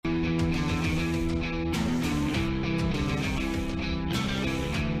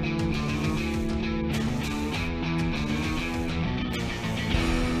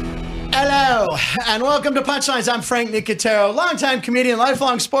and welcome to Punchlines. I'm Frank Nicotero, longtime comedian,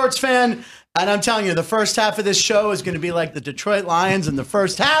 lifelong sports fan, and I'm telling you, the first half of this show is going to be like the Detroit Lions in the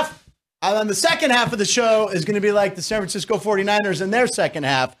first half, and then the second half of the show is going to be like the San Francisco 49ers in their second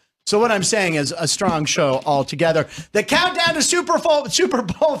half. So what I'm saying is a strong show altogether. The countdown to Super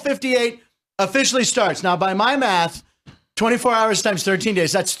Bowl 58 officially starts. Now, by my math, 24 hours times 13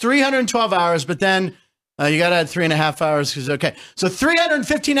 days, that's 312 hours, but then you got to add 3.5 hours. Okay. So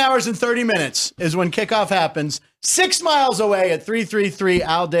 315 hours and 30 minutes is when kickoff happens, 6 miles away at 333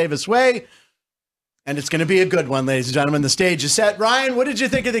 Al Davis Way. And it's going to be a good one, ladies and gentlemen. The stage is set. Ryan, what did you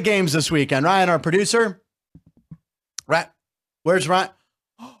think of the games this weekend? Ryan, our producer. Right. Where's Ryan?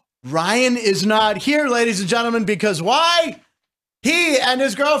 Ryan is not here, ladies and gentlemen, because why? He and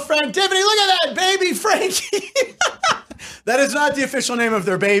his girlfriend, Tiffany, look at that baby, Frankie. That is not the official name of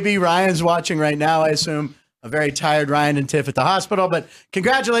their baby. Ryan's watching right now, I assume. A very tired Ryan and Tiff at the hospital. But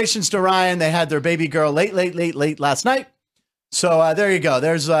congratulations to Ryan. They had their baby girl late last night. So there you go.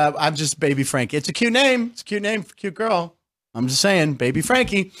 There's I'm just baby Frankie. It's a cute name. It's a cute name for a cute girl. I'm just saying, baby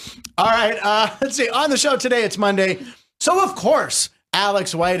Frankie. All right, let's see. On the show today, it's Monday. So, of course,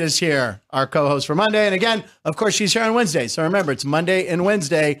 Alex White is here, our co-host for Monday. And again, of course, she's here on Wednesday. So remember, it's Monday and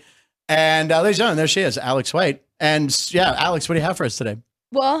Wednesday. And ladies and gentlemen, there she is, Alex White. And yeah, Alex, what do you have for us today?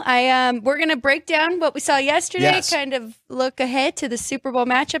 Well, we're going to break down what we saw yesterday, kind of look ahead to the Super Bowl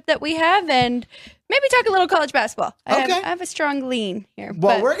matchup that we have, and maybe talk a little college basketball. I have a strong lean here.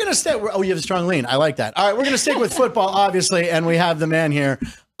 Well, we're going to stay. Oh, you have a strong lean. I like that. All right, we're going to stick with football, obviously, and we have the man here,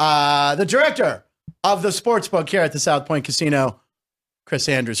 the director of the sports book here at the South Point Casino, Chris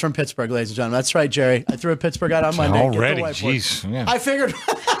Andrews from Pittsburgh, ladies and gentlemen. That's right, Jerry. I threw a Pittsburgh out on Monday. Already, jeez. Yeah. I figured.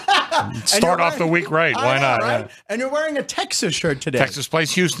 Start off the week right. Why not? Right? Yeah. And you're wearing a Texas shirt today. Texas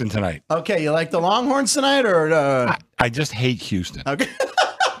plays Houston tonight. Okay, you like the Longhorns tonight, or? I just hate Houston. Okay.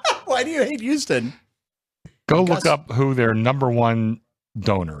 Why do you hate Houston? Look up who their number one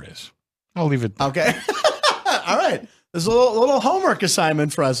donor is. I'll leave it there. Okay. All right. There's a little homework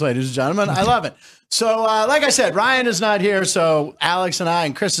assignment for us, ladies and gentlemen. I love it. So, like I said, Ryan is not here, so Alex and I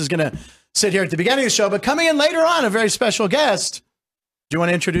and Chris is going to sit here at the beginning of the show. But coming in later on, a very special guest. Do you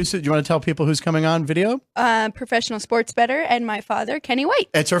want to introduce it? Do you want to tell people who's coming on video? Professional sports bettor and my father, Kenny White.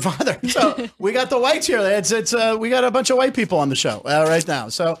 It's her father. So we got the Whites here. We got a bunch of white people on the show right now.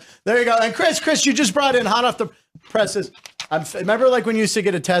 So there you go. And Chris, you just brought in hot off the presses. Remember, like when you used to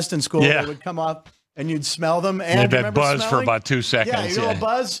get a test in school, they would come up and you'd smell them. And they'd buzz for about 2 seconds. Yeah, you know,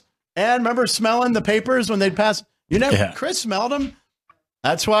 buzz. And remember smelling the papers when they'd pass? You never. Yeah. Chris smelled them.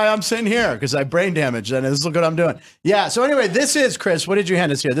 That's why I'm sitting here, because I brain damage, and this is what I'm doing. Yeah, so anyway, this is, Chris, what did you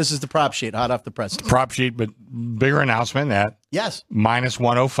hand us here? This is the prop sheet, hot off the press. Prop sheet, but bigger announcement than that. Yes. Minus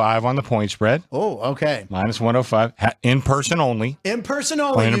 105 on the point spread. Oh, okay. Minus 105. In person only. In person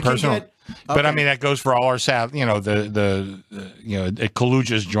only. In person only. But I mean, that goes for all our South, at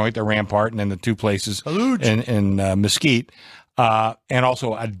Kaluja's joint, the Rampart, and then the two places in Mesquite. And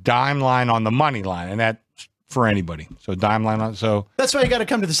also a dime line on the money line, and that for anybody. So dime line on. So that's why you got to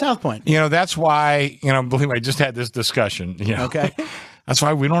come to the South Point. That's why, believe me, I just had this discussion, Okay. That's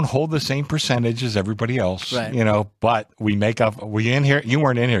why we don't hold the same percentage as everybody else, right. But we make up. Were you in here? You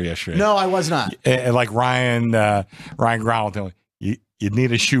weren't in here yesterday. No, I was not. Like Ryan Growl told me, you'd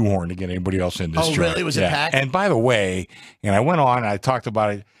need a shoehorn to get anybody else in this joint. Oh, really? Was it packed? And by the way, I went on and I talked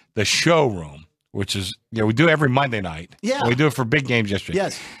about it, the showroom, which is, we do every Monday night. Yeah. We do it for big games yesterday.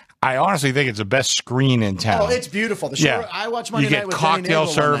 Yes. I honestly think it's the best screen in town. Oh, it's beautiful. The show, I watch Monday night with cocktail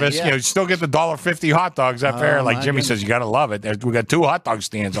service. Yeah. You still get the $1.50 hot dogs up there. Like Jimmy says, you got to love it. We got 2 hot dog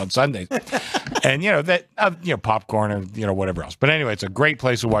stands on Sundays, and popcorn and whatever else. But anyway, it's a great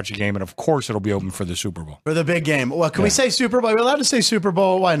place to watch a game, and of course, it'll be open for the Super Bowl. For the big game. Well, can we say Super Bowl? Are we allowed to say Super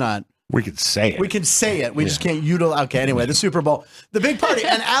Bowl? Why not? We could say it. We can say it. We just can't utilize. Okay, anyway, the Super Bowl, the big party,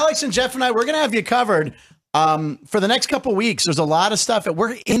 and Alex and Jeff and I, we're going to have you covered. For the next couple weeks, there's a lot of stuff.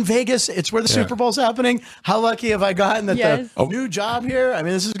 We're in Vegas. It's where the Super Bowl's happening. How lucky have I gotten that the new job here? I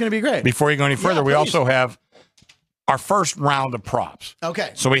mean, this is going to be great. Before you go any further, we also have our first round of props.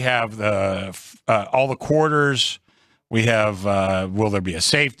 Okay. So we have all the quarters. We have, will there be a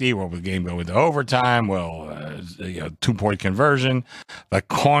safety? Will the game go into overtime? Will 2-point conversion? The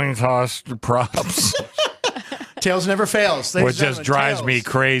coin toss props. Tails never fails. Which just drives me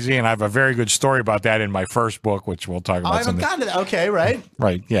crazy, and I have a very good story about that in my first book, which we'll talk about. I haven't gotten to that. Okay, right?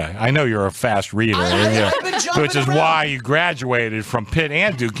 Right, yeah. I know you're a fast reader. Which is why you graduated from Pitt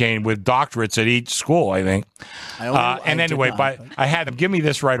and Duquesne with doctorates at each school, I think. I had them give me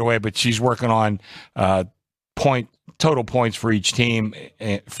this right away, but she's working on total points for each team,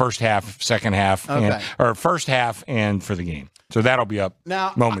 first half, second half, or first half and for the game. So that'll be up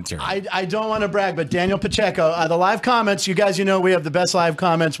now momentarily. I don't want to brag, but Daniel Pacheco, the live comments, you guys, we have the best live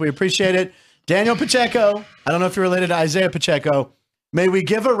comments. We appreciate it. Daniel Pacheco, I don't know if you're related to Isaiah Pacheco. May we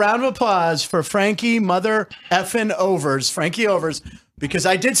give a round of applause for Frankie Frankie Overs, because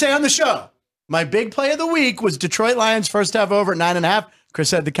I did say on the show, my big play of the week was Detroit Lions first half over at 9.5. Chris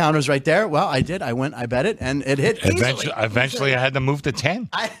said the counter's right there. Well, I did. I bet it, and it hit easily. Eventually, I had to move to 10.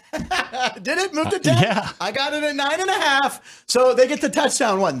 Did it move to 10? Yeah. I got it at 9.5. So they get the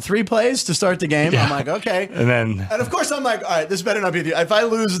touchdown, in 3 plays to start the game? Yeah. I'm like, okay. And of course, I'm like, all right, this better not be if I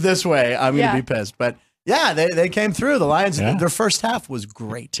lose this way, I'm going to be pissed. But yeah, they came through. The Lions, their first half was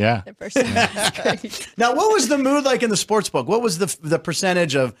great. Yeah. Their first half was great. Now, what was the mood like in the sports book? What was the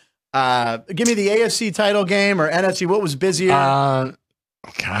percentage of, give me the AFC title game or NFC? What was busier?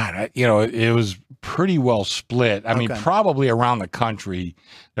 God, it was pretty well split. I mean, probably around the country,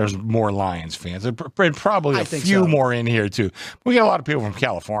 there's more Lions fans. And probably a few more in here, too. We got a lot of people from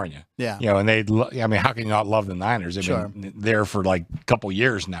California. Yeah. And how can you not love the Niners? They've been there for like a couple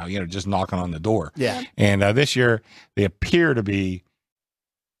years now, just knocking on the door. Yeah. And this year, they appear to be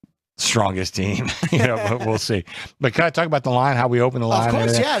strongest team, but we'll see. But can I talk about the line, how we opened the line? Of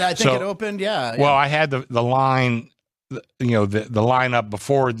course, I think it opened, Well, I had the line, the lineup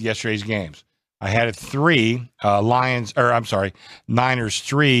before yesterday's games. I had it 3 Niners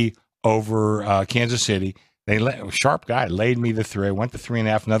 3 over Kansas City. Sharp guy laid me the 3. I went to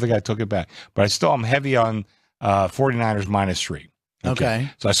 3.5. Another guy took it back. But I'm heavy on 49ers -3. Okay.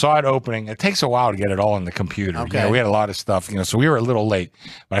 So I saw it opening. It takes a while to get it all in the computer. Okay. We had a lot of stuff, so we were a little late.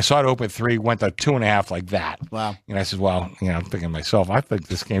 But I saw it open 3, went to 2.5 like that. Wow. And I said, well, I'm thinking to myself, I think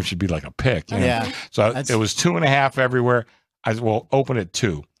this game should be like a pick. Yeah. So it was 2.5 everywhere. I said, well, open at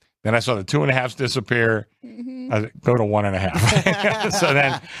 2. Then I saw the 2.5s disappear. I said, go to 1.5. So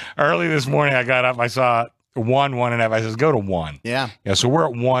then early this morning, I got up. I saw 1.5. I said, go to 1. Yeah. So we're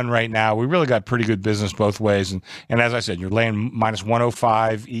at 1 right now. We really got pretty good business both ways. And as I said, you're laying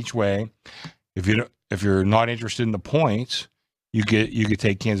 -105 each way. If you're not interested in the points, you could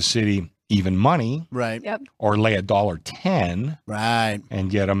take Kansas City even money, right? Yep. Or lay $1.10, right, and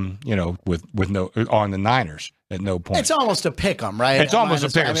get them, with no on the Niners at no point. It's almost a pick 'em, right? It's almost a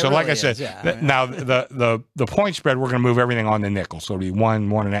pick 'em. So, really, like I said, now the point spread, we're going to move everything on the nickel. So it'll be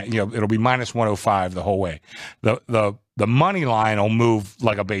 1.5. It'll be -105 the whole way. The money line will move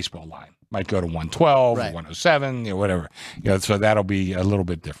like a baseball line. Might go to 112, or 107, whatever. So that'll be a little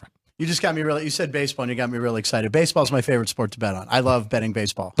bit different. You just got me you said baseball and you got me really excited. Baseball's my favorite sport to bet on. I love betting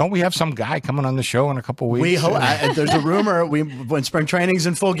baseball. Don't we have some guy coming on the show in a couple of weeks? There's a rumor when spring training's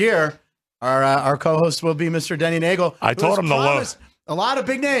in full gear, our co-host will be Mr. Denny Nagel. I told him to load a lot of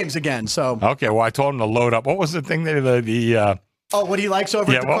big names again. So okay, well I told him to load up. What was the thing what he likes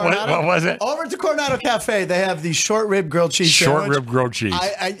over at the Coronado? What was it? Over at the Coronado Cafe, they have the short rib grilled cheese sandwich. Short rib grilled cheese.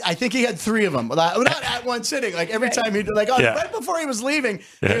 I think he had 3 of them. Not at one sitting. Like every time he'd right before he was leaving,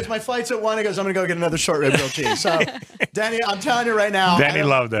 here's my flight's at 1. He goes, I'm going to go get another short rib grilled cheese. So, Danny, I'm telling you right now. Danny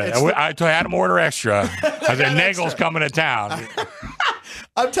loved it. I had him order extra. I said, Nagel's coming to town.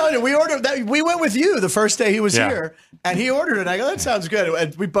 I'm telling you, we ordered that. We went with you the first day he was here, and he ordered it. I go, that sounds good.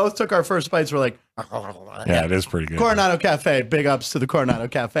 And we both took our first bites. We're like, yeah, it is pretty good. Coronado Cafe. Big ups to the Coronado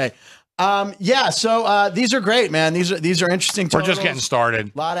Cafe. So these are great, man. These are interesting totals. We're just getting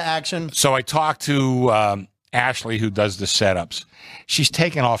started. A lot of action. So I talked to Ashley, who does the setups. She's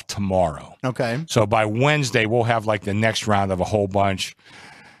taking off tomorrow. Okay. So by Wednesday, we'll have like the next round of a whole bunch.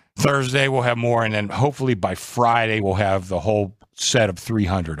 Thursday, we'll have more. And then hopefully by Friday, we'll have the whole set of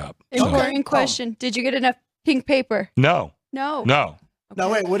 300 up. Important question. Did you get enough pink paper? No. Okay. Now,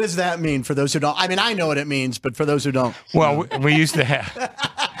 wait, what does that mean for those who don't? I mean, I know what it means, but for those who don't. Well, we used to have,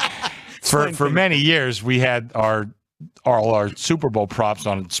 for many years, we had all our Super Bowl props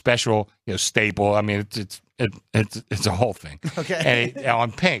on special, staple. I mean, it's a whole thing. Okay. And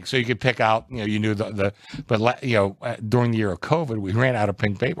on pink, so you could pick out, you knew but during the year of COVID, we ran out of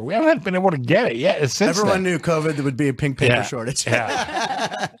pink paper. We haven't been able to get it yet. Everyone knew COVID there would be a pink paper shortage.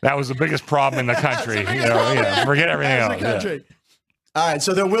 Yeah. That was the biggest problem in the coury. Forget everything else. Yeah. All right,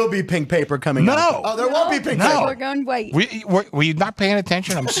 so there will be pink paper coming out. No. Oh, there won't be pink paper. We're going white. Were you not paying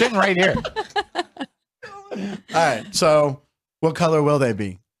attention? I'm sitting right here. All right, so what color will they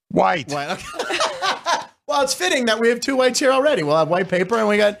be? White. Okay. Well, it's fitting that we have 2 whites here already. We'll have white paper, and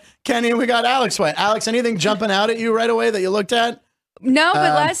we got Kenny, and we got Alex white. Alex, anything jumping out at you right away that you looked at? No,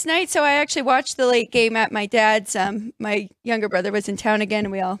 but last night, so I actually watched the late game at my dad's. My younger brother was in town again,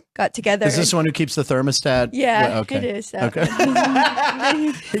 and we all got together. Is this the one who keeps the thermostat? Yeah, okay. it is. Okay.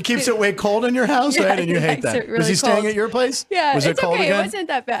 He keeps it way cold in your house, right? And you hate that. Really was he staying cold. at your place? Yeah, was it cold okay. again? It wasn't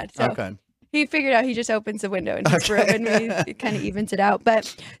that bad. So. Okay. He figured out he just opens the window in his room and it kind of evens it out.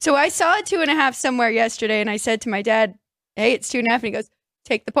 But so I saw a 2.5 somewhere yesterday, and I said to my dad, "Hey, it's 2.5," and he goes,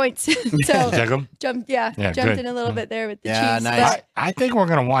 "Take the points." So jumped in a little bit there with the Chiefs. Nice. I think we're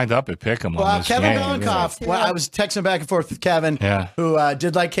going to wind up at Pick'em on this Kevin game. Belenkoff. Well, I was texting back and forth with Kevin, who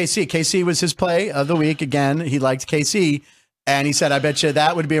did like KC. KC was his play of the week. Again, he liked KC, and he said, "I bet you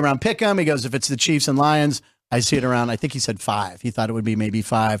that would be around Pick'em." He goes, "If it's the Chiefs and Lions, I see it around." I think he said 5. He thought it would be maybe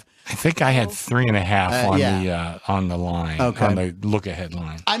 5. I think I had 3.5 on the line, on the look ahead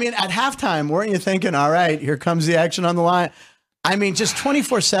line. I mean, at halftime, weren't you thinking, "All right, here comes the action on the line"? I mean, just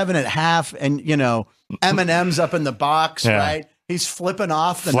 24/7 at half, and Eminem's up in the box, right? He's flipping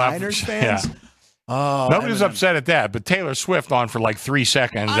off the Niners fans. Yeah. Oh, nobody's upset at that, but Taylor Swift on for like 3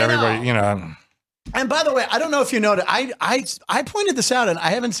 seconds. Everybody, And by the way, I don't know if you noticed, I pointed this out, and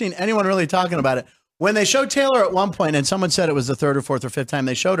I haven't seen anyone really talking about it. When they showed Taylor at one point, and someone said it was the 3rd or 4th or 5th time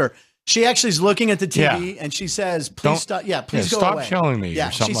they showed her, she actually is looking at the TV and she says, "Please stop. Yeah, please go stop away. Stop showing me." Yeah,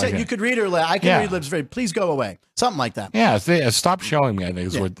 or something she said like you could read her lips. I can read lips very. Please go away. Something like that. Yeah, stop showing me. I think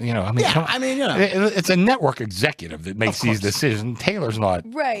is what it's a network executive that makes these decisions. Taylor's not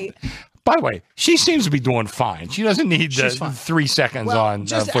right. By the way, she seems to be doing fine. She doesn't need 3 seconds on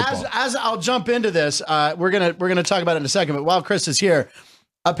football. As I'll jump into this, we're gonna talk about it in a second. But while Chris is here,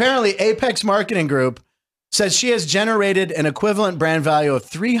 apparently Apex Marketing Group says she has generated an equivalent brand value of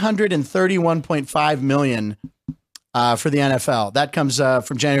 $331.5 million for the NFL. That comes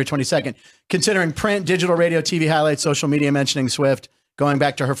from January 22nd. Considering print, digital, radio, TV highlights, social media mentioning Swift, going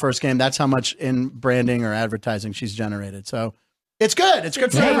back to her first game, that's how much in branding or advertising she's generated. So it's good. It's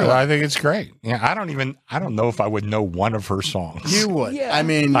good for everyone. I think it's great. Yeah, I don't know if I would know one of her songs. You would. Yeah. I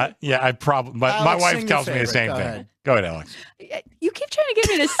mean, I probably. My wife tells me the same thing. Go ahead, Alex. You keep trying to get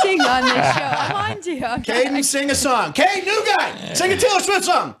me to sing on this show. I'm on to you. Okay? Caden, sing a song. Caden, new guy, sing a Taylor Swift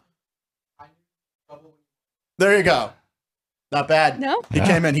song. There you go. Not bad. No? He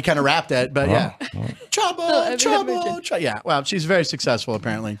came in, he kind of rapped it, but trouble. Yeah, well, she's very successful,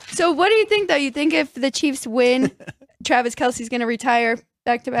 apparently. So what do you think, though? You think if the Chiefs win, Travis Kelce's going to retire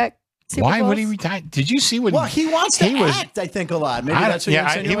back-to-back Super Why Bowls? would he retire? Did you see what? Well, he wants to act, I think, a lot. Maybe that's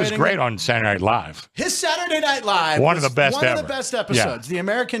what he was great on Saturday Night Live. His Saturday Night Live one of the best episodes. The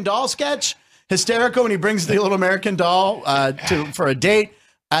American Doll sketch, hysterical when he brings the little American doll for a date.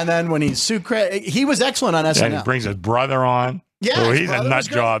 And then when he's he was excellent on SNL. And he brings his brother on. Yeah, so he's a nut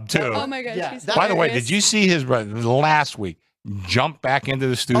job too. Oh my gosh. Yeah. By the way, did you see his brother last week jump back into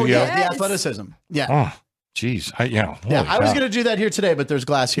the studio? Oh, yeah, the athleticism. Yeah. Oh, jeez. I was going to do that here today, but there's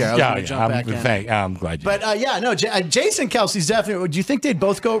glass here. I was going to jump back in. I'm glad you did. Jason Kelce's definitely. Do you think they'd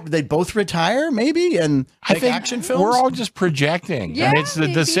both retire maybe and make action films? We're all just projecting. Yeah, and it's the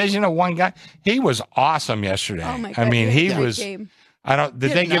decision of one guy. He was awesome yesterday. Oh my God. I mean, he was. Game. Did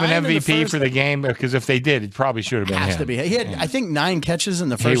they give an MVP for the game? Because if they did, it probably should have been him. To be. He had, I think, 9 catches in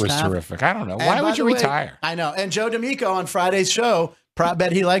the first half. He was terrific. I don't know. Why would you retire? I know. And Joe D'Amico on Friday's show, prop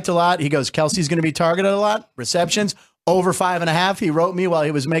bet he liked a lot. He goes, Kelce's going to be targeted a lot. Receptions, over 5.5. He wrote me while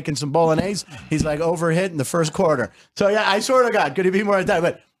he was making some bolognese. He's like, overhit in the first quarter. So, yeah, I sort of got, could he be more at that?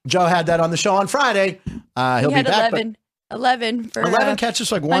 But Joe had that on the show on Friday. He'll be back. 11 for 11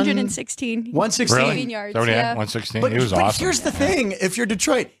 catches, like 116. 116 yards. 116. But, he was awesome. But here's the thing: if you're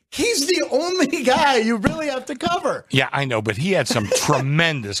Detroit, he's the only guy you really have to cover. Yeah, I know, but he had some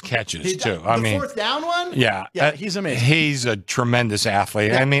tremendous catches too. The fourth down one. Yeah, he's amazing. He's a tremendous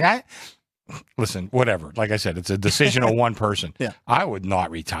athlete. Yeah. I mean, listen, whatever. Like I said, it's a decision of one person. Yeah, I would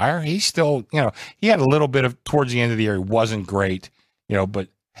not retire. He's still, he had a little bit of towards the end of the year. He wasn't great, but.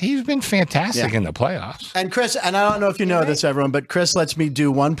 He's been fantastic in the playoffs. And Chris, and I don't know if you know this, everyone, but Chris lets me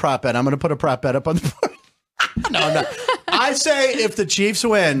do one prop bet. I'm going to put a prop bet up on the board. No, I'm not. I say if the Chiefs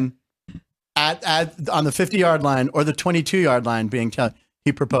win on the 50-yard line or the 22-yard line,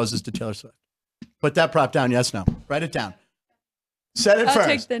 he proposes to Taylor Swift. Put that prop down. Yes, no. Write it down. Said it first. I'll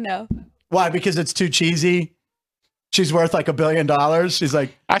take the no. Why? Because it's too cheesy. She's worth like $1 billion. She's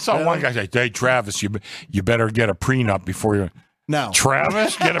like, I saw one guy say, "Hey, Travis, you better get a prenup before you." No.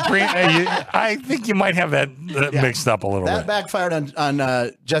 Travis, get a prenup. I think you might have that mixed up a little bit. That backfired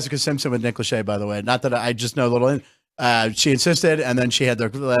on Jessica Simpson with Nick Lachey, by the way. Not that I just know a little. She insisted, and then she had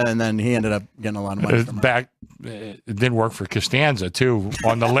and then he ended up getting a lot of money from her. It didn't work for Costanza too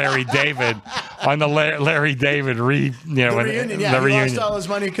on the Larry David Larry David the reunion. Yeah, he lost all his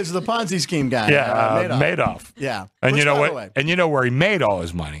money because of the Ponzi scheme guy. Yeah, Madoff. Yeah, and you know what? And you know where he made all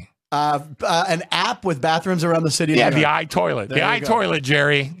his money? An app with bathrooms around the city. Yeah, the iToilet. The iToilet,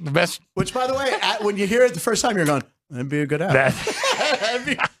 Jerry. The best. Which, by the way, when you hear it the first time, you're going, that'd be a good app.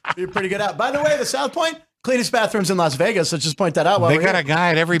 That'd be a pretty good app. By the way, the South Point, cleanest bathrooms in Las Vegas. Let's just point that out. They got a guy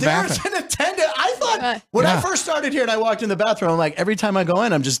at every bathroom. There's an When I first started here and I walked in the bathroom, I'm like, every time I go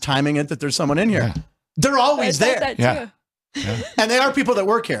in, I'm just timing it that there's someone in here. Yeah. They're always there. Yeah. And they are people that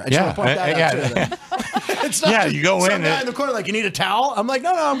work here. I just want to point that out too. It's not you go in guy in the corner like, you need a towel? I'm like,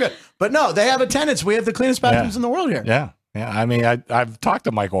 no, I'm good. But no, they have attendants. We have the cleanest bathrooms in the world here. Yeah. Yeah, I mean, I've talked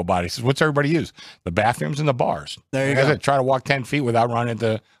to Michael about it. He says, what's everybody use? The bathrooms and the bars. There you go. Try to walk 10 feet without running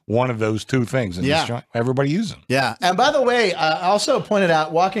into one of those two things. And everybody uses them. Yeah. And by the way, I also pointed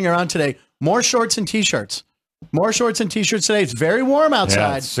out, walking around today, more shorts and T-shirts. More shorts and T-shirts today. It's very warm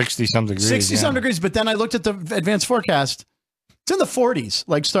outside. Yeah, 60-some degrees. 60-some degrees. But then I looked at the advanced forecast. It's in the 40s,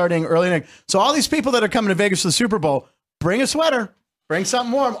 like starting early next. So all these people that are coming to Vegas for the Super Bowl, bring a sweater. Bring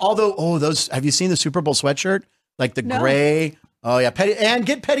something warm. Although, those, have you seen the Super Bowl sweatshirt? Like the gray. Oh, yeah. And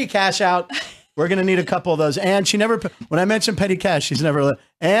get petty cash out. We're going to need a couple of those. And she never, when I mentioned petty cash, she's never,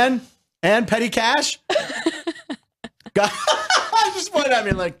 and petty cash? I just pointed at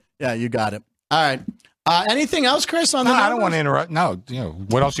me like, yeah, you got it. All right. Anything else, Chris? On the I don't want to interrupt. No,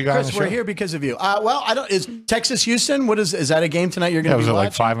 what else you got? Chris, on the we're show? here because of you. Well, I don't. Is Texas Houston? What is that a game tonight? You're going to be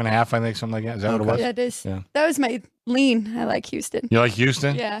like 5.5, I think, something like that. Is that what it was? Yeah, it is. Yeah. That was my lean. I like Houston. You like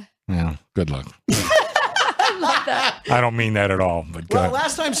Houston? Yeah. Yeah. Good luck. I love that. I don't mean that at all. But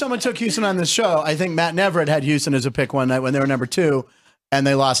last time someone took Houston on this show, I think Matt Neverett had Houston as a pick one night when they were number 2, and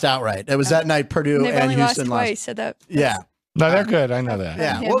they lost outright. It was that night Purdue and Houston lost twice. So that yeah. No, they're good. I know that.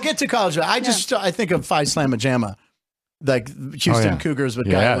 Yeah. We'll get to college. I think of Phi Slamma Jamma, like Houston Cougars with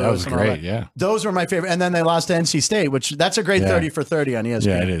Guy Lewis. That was great. Yeah. Those were my favorite. And then they lost to NC State, which that's a great 30 for 30 on ESPN.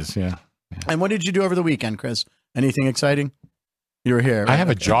 Yeah, it is. Yeah. And what did you do over the weekend, Chris? Anything exciting? You were here. Right? I have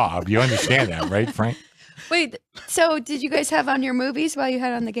a job. You understand that, right, Frank? Wait, so did you guys have on your movies while you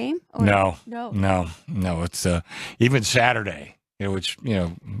had on the game? Or? No. It's even Saturday, which,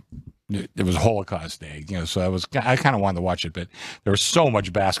 it was Holocaust Day, so I kind of wanted to watch it, but there was so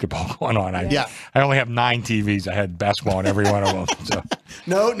much basketball going on. I only have 9 TVs. I had basketball on every one of them. So.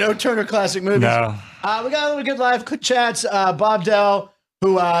 No Turner Classic Movies. No. We got a little good live chats. Bob Dell,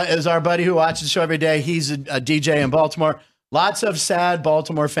 who is our buddy who watches the show every day. He's a DJ in Baltimore. Lots of sad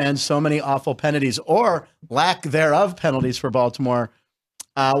Baltimore fans. So many awful penalties or lack thereof penalties for Baltimore.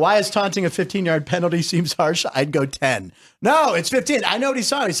 Why is taunting a 15-yard penalty seems harsh? I'd go 10. No, it's 15. I know what he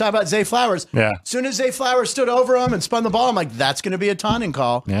saw. He saw about Zay Flowers. Yeah. As soon as Zay Flowers stood over him and spun the ball, I'm like, that's going to be a taunting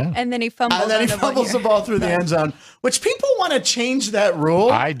call. Yeah. And then he fumbles. And then he fumbles the ball through the end zone, which people want to change that rule.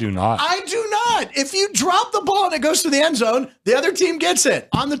 I do not. I do not. If you drop the ball and it goes through the end zone, the other team gets it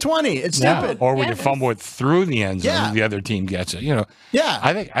on the 20. It's stupid. Or when you fumble it through the end zone, the other team gets it. Yeah.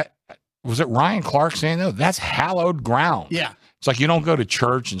 I think, was it Ryan Clark saying, no, that's hallowed ground. Yeah. It's like you don't go to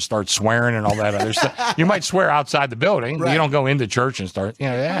church and start swearing and all that other stuff. You might swear outside the building, but you don't go into church and start,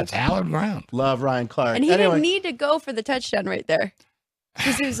 it's hallowed ground. Love Ryan Clark. And he didn't need to go for the touchdown right there.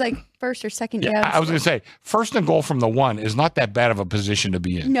 Because it was like first or second. I was going to say, first and goal from the 1 is not that bad of a position to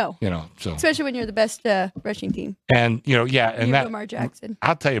be in. No. So especially when you're the best rushing team. And, and that, Lamar Jackson.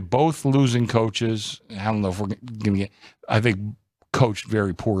 I'll tell you, both losing coaches, I don't know if we're going to get, I think, coached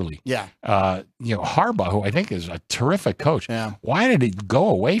very poorly. Yeah. Harbaugh, who I think is a terrific coach. Yeah. Why did he go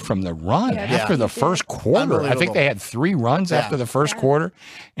away from the run after the first quarter? I think they had 3 runs after the first quarter.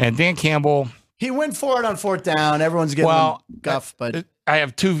 And Dan Campbell. He went for it on 4th down. Everyone's getting guff, but I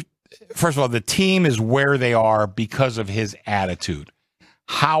have 2. First of all, the team is where they are because of his attitude.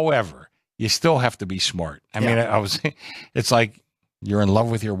 However, you still have to be smart. I mean, it's like you're in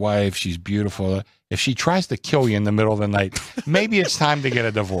love with your wife. She's beautiful. If she tries to kill you in the middle of the night, maybe it's time to get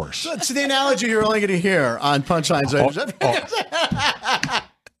a divorce. That's the analogy you're only going to hear on Punchlines.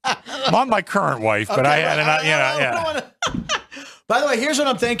 Not my current wife, but I had By the way, here's what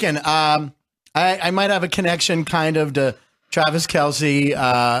I'm thinking. I might have a connection kind of to Travis Kelce.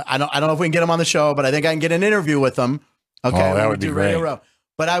 I don't know if we can get him on the show, but I think I can get an interview with him. Okay, that would be great.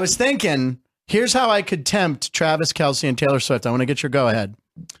 But I was thinking, here's how I could tempt Travis Kelce and Taylor Swift. I want to get your go ahead.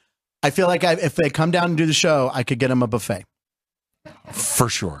 I feel like if they come down and do the show, I could get them a buffet. For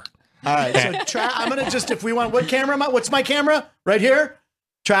sure. All right. So I'm going to if we want, what camera am I? What's my camera? Right here?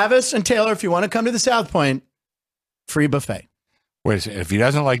 Travis and Taylor, if you want to come to the South Point, free buffet. Wait a second. If he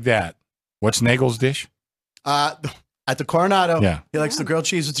doesn't like that, what's Nagel's dish? At the Coronado. Yeah. He likes the grilled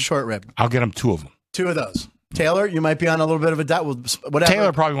cheese with the short rib. I'll get him 2 of them. 2 of those. Taylor, you might be on a little bit of a diet. Whatever.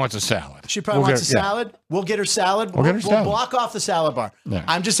 Taylor probably wants a salad. She probably wants a salad. We'll get her salad. We'll block off the salad bar. Yeah.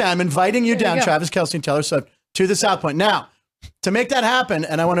 I'm just saying, I'm inviting you down, Travis Kelce and Taylor Swift, to the South Point. Now, to make that happen,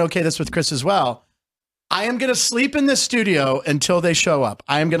 and I want to okay this with Chris as well, I am going to sleep in this studio until they show up.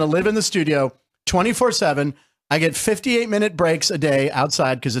 I am going to live in the studio 24/7. I get 58-minute breaks a day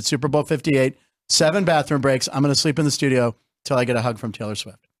outside because it's Super Bowl 58, 7 bathroom breaks. I'm going to sleep in the studio till I get a hug from Taylor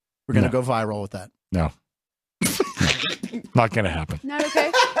Swift. We're going to go viral with that. No. Not going to happen. Not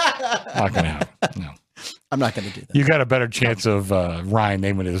okay. Not going to happen. No. I'm not going to do that. You got a better chance of Ryan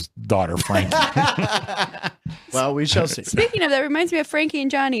naming his daughter Frankie. Well, we shall see. Speaking of that, reminds me of Frankie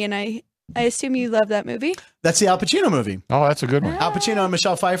and Johnny, and I assume you love that movie. That's the Al Pacino movie. Oh, that's a good one. Al Pacino and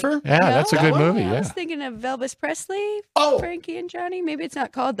Michelle Pfeiffer? Yeah, that's a good movie. I Yeah. was thinking of Elvis Presley, Oh. Frankie and Johnny. Maybe it's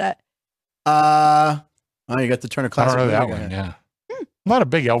not called that. You got the Turner I Classic. don't know that movie one. guy. Yeah. I'm not a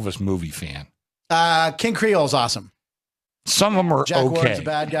big Elvis movie fan. King Creole's awesome. Some of them are Jack Ward's okay. a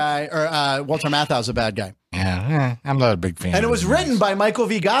bad guy, or Walter Matthau's a bad guy. Yeah, I'm not a big fan. And it of was those written movies. by Michael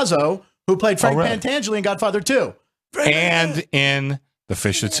V. Gazzo, who played Frank really? Pantangeli in Godfather 2. And in The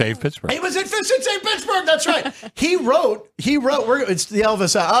Fish That Saved Pittsburgh. He was in Fish and St. Pittsburgh. That's right. He wrote, it's the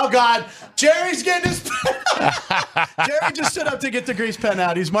Elvis. Oh, God. Jerry's getting his pen. Jerry just stood up to get the grease pen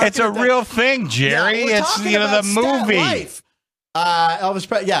out. He's marking It's a it down. real thing, Jerry. Yeah, we're It's talking the about Stat movie. Life. Elvis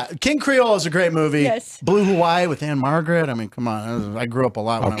Presley. Yeah, King Creole is a great movie. Yes. Blue Hawaii with Anne Margaret. I mean, come on. I grew up a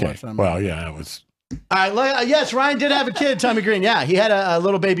lot when I Okay. watched that movie. Well, yeah, it was. All right. Yes, Ryan did have a kid, Tommy Green. Yeah, he had a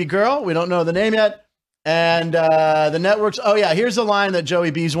little baby girl. We don't know the name yet. And the networks. Oh, yeah. Here's the line that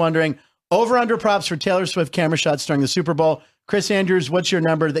Joey B's wondering. Over under props for Taylor Swift camera shots during the Super Bowl. Chris Andrews, what's your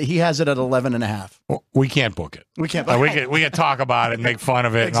number? That he has it at 11.5. Well, we can't book it. We can't. We can talk about it and make fun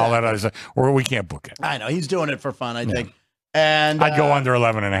of it and all that other stuff, or we can't book it. I know he's doing it for fun. I think. And I'd go under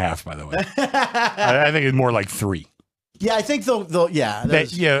 11.5. By the way, I think it's more like 3. Yeah, I think they'll. Yeah.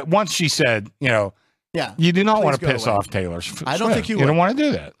 Yeah. Once she said, Yeah. you do not Please want to go piss away. off Taylor Swift. I don't think you You don't would. want to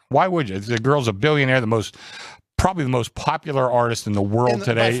do that. Why would you? The girl's a billionaire, probably the most popular artist in the world by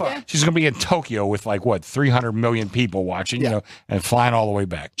today. far. She's going to be in Tokyo with 300 million people watching, and flying all the way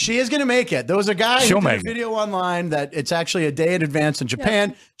back. She is going to make it. There was a guy She'll who did a make it. video online that it's actually a day in advance in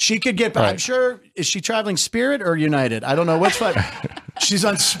Japan. She could get back. I'm Right. sure. Is she traveling Spirit or United? I don't know which one. She's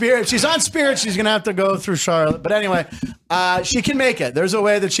on Spirit. She's on Spirit. She's going to have to go through Charlotte. But anyway, she can make it. There's a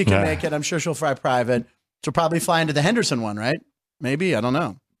way that she can make it. I'm sure she'll fly private. She'll probably fly into the Henderson one, right? Maybe. I don't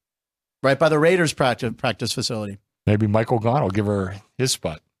know. Right by the Raiders practice facility. Maybe Michael Gahn will give her his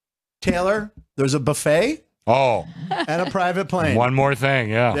spot. Taylor, there's a buffet Oh, and a private plane. one more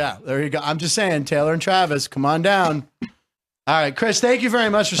thing. Yeah. Yeah, there you go. I'm just saying, Taylor and Travis, come on down. All right, Chris, thank you very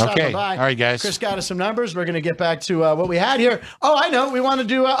much for stopping Okay. by. All right, guys. Chris got us some numbers. We're going to get back to what we had here. Oh, I know. We want to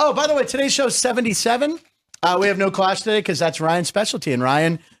do, by the way, today's show is 77. We have no clash today because that's Ryan's specialty, and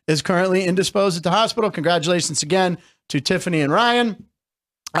Ryan is currently indisposed at the hospital. Congratulations again to Tiffany and Ryan.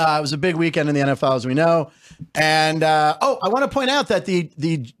 It was a big weekend in the NFL, as we know. And, I want to point out that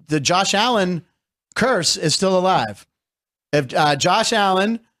the Josh Allen curse is still alive. If Josh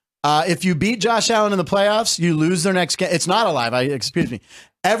Allen, if you beat Josh Allen in the playoffs, you lose their next game. It's not alive. Excuse me.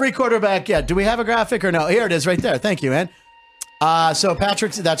 Every quarterback. Yeah. Do we have a graphic or no? Here it is right there. Thank you, Ann. So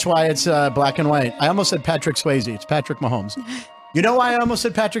Patrick, that's why it's black and white. I almost said Patrick Swayze. It's Patrick Mahomes. You know why I almost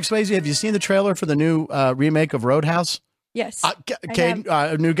said Patrick Swayze? Have you seen the trailer for the new remake of Roadhouse? Yes. Kate,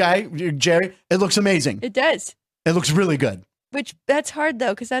 new guy, Jerry. It looks amazing. It does. It looks really good. Which that's hard though,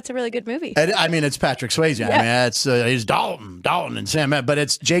 because that's a really good movie. And, I mean, it's Patrick Swayze. Yeah. I mean, it's he's Dalton and Sam, but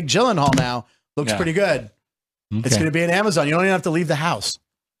it's Jake Gyllenhaal now. Looks pretty good. Okay. It's going to be on Amazon. You don't even have to leave the house.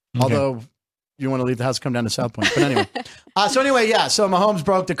 Okay. Although you want to leave the house, come down to South Point. But anyway, so Mahomes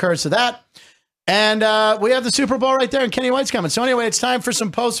broke the curse of that. And we have the Super Bowl right there, and Kenny White's coming. So anyway, it's time for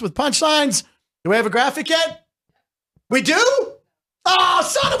some posts with punchlines. Do we have a graphic yet? We do? Oh,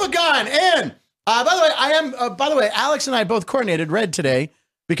 son of a gun. And by the way, Alex and I both coordinated red today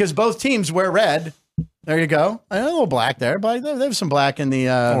because both teams wear red. There you go. A little black there, but there's some black in the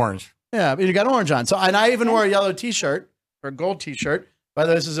Orange. Yeah, but you got orange on. So, and I even wore a yellow T-shirt or a gold T-shirt. By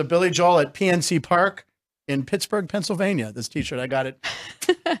the way, this is a Billy Joel at PNC Park in Pittsburgh, Pennsylvania. This T-shirt, I got it.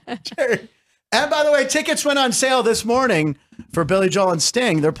 Jerry. And by the way, tickets went on sale this morning for Billy Joel and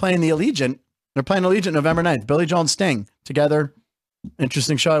Sting. They're playing the Allegiant. They're playing Allegiant November 9th. Billy Joel and Sting together.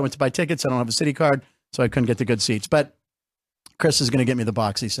 Interesting show. I went to buy tickets. I don't have a city card, so I couldn't get the good seats. But Chris is going to get me the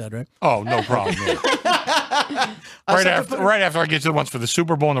box, he said, right? Oh, no problem. right after I get to the ones for the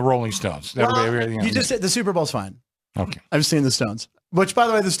Super Bowl and the Rolling Stones. You just said the Super Bowl's fine. Okay. I've seen the Stones, which, by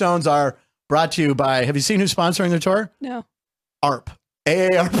the way, the Stones are brought to you by, have you seen who's sponsoring their tour? No. AARP.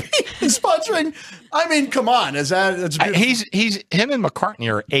 AARP is sponsoring. I mean, come on. Him and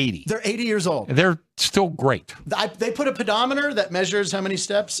McCartney are 80. They're 80 years old. They're still great. They put a pedometer that measures how many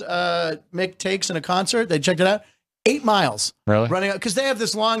steps Mick takes in a concert. They checked it out. 8 miles. Really? Running out because they have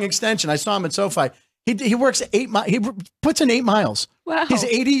this long extension. I saw him at SoFi. He works 8 miles. He puts in 8 miles. Wow. He's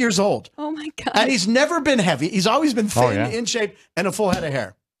 80 years old. Oh my God. And he's never been heavy. He's always been thin, yeah. in shape, and a full head of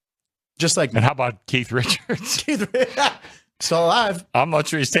hair. Just like me. And how about Keith Richards? Still alive. I'm not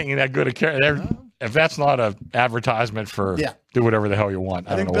sure he's taking that good a care. if that's not an advertisement for do whatever the hell you want,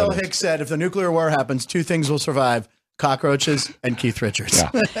 I think Bill Hicks said if the nuclear war happens, two things will survive: cockroaches and Keith Richards.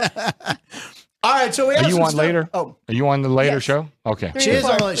 Yeah. All right, so we have Are you on later? Oh, are you on the later show? Okay. She is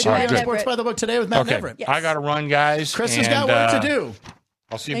on Sports Everett. by the Book today with Matt Everett. Yes. I got to run, guys. Chris has got work to do.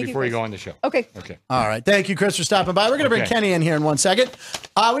 I'll see you before you go on the show. Okay. All right. Thank you, Chris, for stopping by. We're going to bring Kenny in here in 1 second.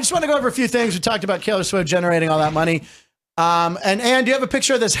 We just want to go over a few things. We talked about Taylor Swift generating all that money. And do you have a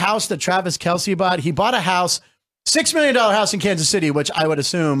picture of this house that Travis Kelce bought? He bought a house, $6 million house in Kansas City, which I would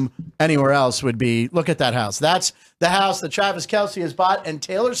assume anywhere else would be. Look at that house. That's the house that Travis Kelce has bought, and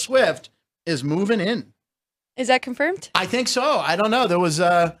Taylor Swift is moving in. Is that confirmed? I think so. I don't know. There was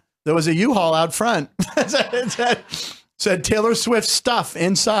a U-Haul out front. It said Taylor Swift stuff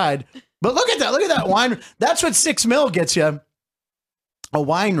inside. But look at that. Look at that wine. That's what $6 million gets you. A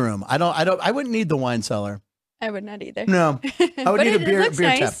wine room. I wouldn't need the wine cellar. I would not either. No. I would need a beer looks beer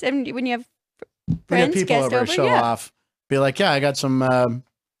nice. tap. And when you have friends, people guests over, show off. Be like, yeah, I got some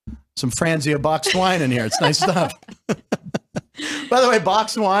Franzia boxed wine in here. It's nice stuff. By the way,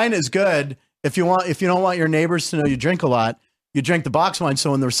 boxed wine is good. If you don't want your neighbors to know you drink a lot, you drink the box wine.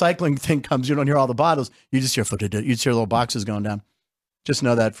 So when the recycling thing comes, you don't hear all the bottles. You just hear little boxes going down. Just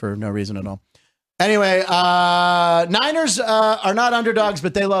know that for no reason at all. Anyway, Niners are not underdogs,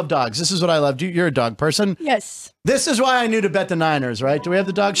 but they love dogs. This is what I love. You're a dog person. Yes. This is why I knew to bet the Niners, right? Do we have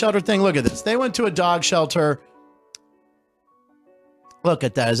the dog shelter thing? Look at this. They went to a dog shelter. Look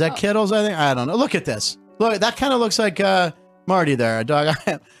at that. Is that Kittles, I think? I don't know. Look at this. Look, that kind of looks like Marty there, a dog.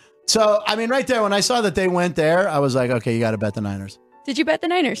 So, I mean, right there, when I saw that they went there, I was like, okay, you got to bet the Niners. Did you bet the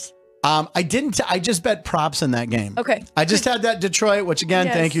Niners? I didn't. I just bet props in that game. Okay. I just had that Detroit, which again,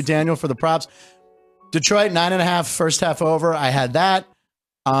 thank you, Daniel, for the props. Detroit, 9.5, first half over. I had that.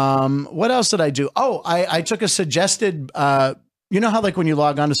 What else did I do? Oh, I took a suggested, you know how like when you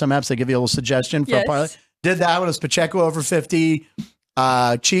log on to some apps, they give you a little suggestion for a parlay? Did that one. It was Pacheco over 50,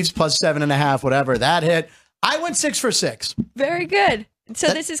 Chiefs plus 7.5, whatever. That hit. I went 6 for 6. Very good. So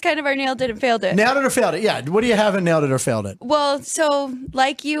this is kind of our nailed it and failed it. Nailed it or failed it. Yeah. What do you have in nailed it or failed it? Well, so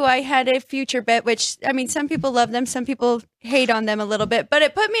like you, I had a future bet, which, I mean, some people love them. Some people hate on them a little bit. But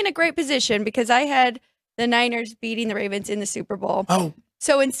it put me in a great position because I had the Niners beating the Ravens in the Super Bowl. Oh.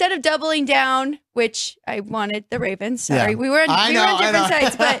 So instead of doubling down, which I wanted the Ravens. Sorry, we were on different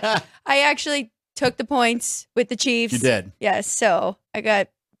sides. But I actually took the points with the Chiefs. You did? Yes. So I got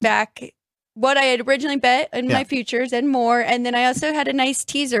back what I had originally bet in my futures and more. And then I also had a nice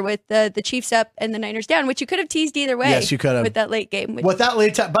teaser with the Chiefs up and the Niners down, which you could have teased either way. Yes, you could have. With that late game. By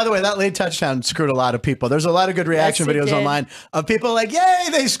the way, that late touchdown screwed a lot of people. There's a lot of good reaction videos online of people like, yay,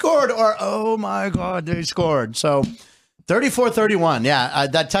 they scored, or oh my God, they scored. So 34-31. Yeah,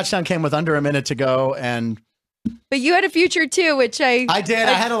 that touchdown came with under a minute to go. But you had a future too, which I did.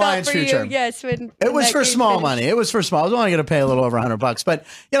 I had a Lions future. Yes. It was for small money. It was for small. I was only going to pay a little over $100. But,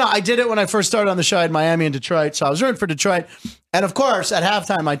 I did it when I first started on the show. I had Miami and Detroit. So I was rooting for Detroit. And of course, at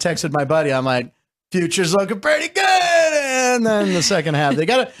halftime, I texted my buddy. I'm like, future's looking pretty good. And then the second half, they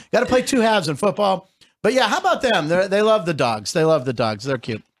got to play 2 halves in football. But yeah, how about them? They love the dogs. They love the dogs. They're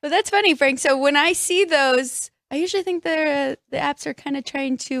cute. Well, that's funny, Frank. So when I see those, I usually think the apps are kind of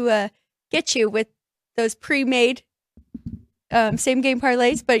trying to get you with those pre-made same game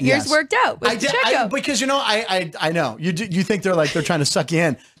parlays, but yours worked out. Because I know you think they're trying to suck you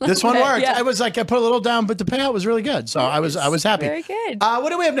in. This one worked. Yeah. I was like, I put a little down, but the payout was really good, so nice. I was happy. Very good. What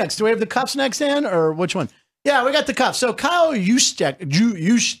do we have next? Do we have the cuffs next in, or which one? Yeah, we got the cuffs. So Kyle Juszczyk, do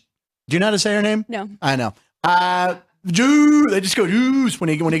you know how to say her name? No, I know. They just go Juice when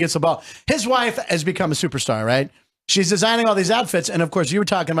he gets the ball. His wife has become a superstar, right? She's designing all these outfits. And of course, you were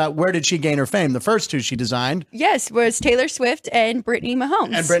talking about where did she gain her fame? The first 2 she designed. Yes, was Taylor Swift and Brittany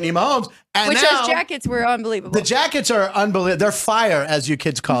Mahomes. And those jackets were unbelievable. The jackets are unbelievable. They're fire, as you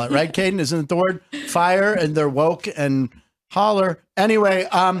kids call it, right, Caden? Isn't it the word? Fire, and they're woke and holler. Anyway,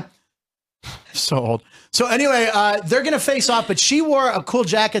 so old. So anyway, they're going to face off, but she wore a cool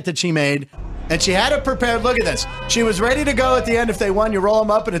jacket that she made. And she had it prepared. Look at this. She was ready to go at the end. If they won, you roll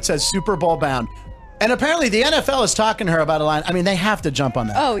them up and it says Super Bowl bound. And apparently the NFL is talking to her about a line. I mean, they have to jump on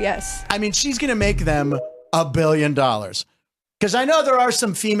that. Oh, yes. I mean, she's going to make them $1 billion. Because I know there are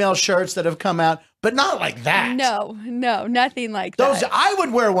some female shirts that have come out, but not like that. No, nothing like that. I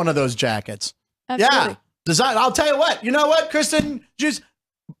would wear one of those jackets. Absolutely. Yeah. Design. I'll tell you what. You know what, Kristen? Just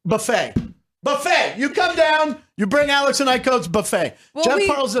buffet. You come down, you bring Alex and I coats buffet. Well, Jeff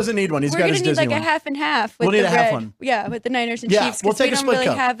Parles doesn't need one. He's got his Disney one. We're going to need like a half and half. We'll need a half one. Yeah, with the Niners and Chiefs. We'll take a split we don't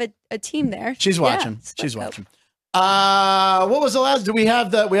really cup. have a team there. She's watching. She's watching. What was the last? Do we have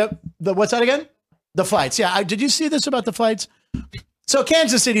the what's that again? The flights. Yeah. Did you see this about the flights? So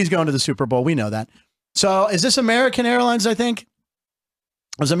Kansas City's going to the Super Bowl. We know that. So is this American Airlines, I think? It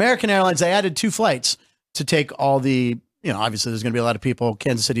was American Airlines. They added 2 flights to take all the, obviously there's going to be a lot of people,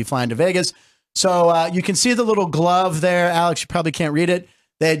 Kansas City flying to Vegas. So you can see the little glove there. Alex, you probably can't read it.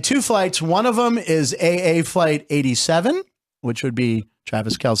 They had 2 flights. One of them is AA Flight 87, which would be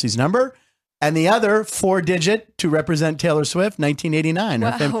Travis Kelce's number. And the other 4-digit to represent Taylor Swift, 1989.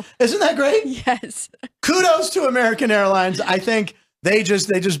 Wow. Isn't that great? Yes. Kudos to American Airlines. I think they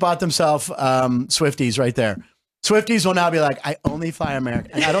just bought themselves Swifties right there. Swifties will now be like, I only fly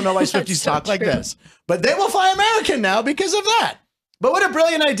American. And I don't know why Swifties talk like this, but they will fly American now because of that. But what a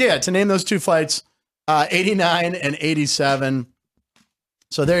brilliant idea to name those 2 flights, 89 and 87.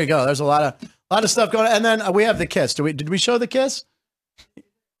 So there you go. There's a lot of stuff going on. And then we have the kiss. Did we show the kiss?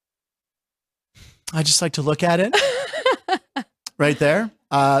 I just like to look at it right there.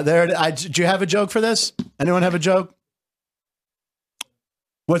 Do you have a joke for this? Anyone have a joke?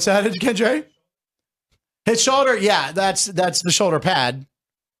 What's that again, Jerry? His shoulder. Yeah, that's the shoulder pad.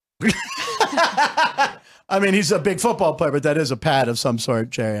 I mean, he's a big football player, but that is a pad of some sort,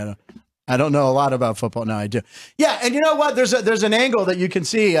 Jerry. I don't know a lot about football. No, I do. Yeah, and you know what? There's an angle that you can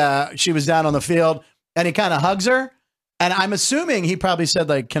see. She was down on the field, and he kind of hugs her. And I'm assuming he probably said,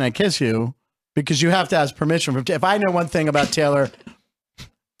 like, can I kiss you? Because you have to ask permission from. If I know one thing about Taylor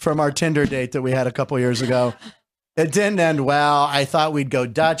from our Tinder date that we had a couple years ago, it didn't end well. I thought we'd go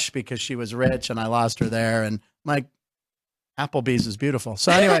Dutch because she was rich, and I lost her there. And I'm like, Applebee's is beautiful.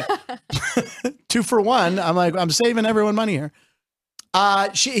 So anyway, 2 for 1. I'm like, I'm saving everyone money here.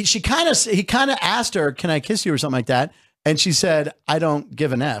 He kind of asked her, can I kiss you or something like that? And she said, I don't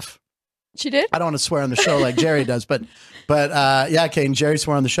give an F. She did? I don't want to swear on the show like Jerry does, but yeah, Kate and Jerry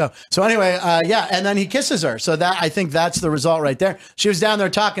swore on the show. So anyway, yeah. And then he kisses her. So I think that's the result right there. She was down there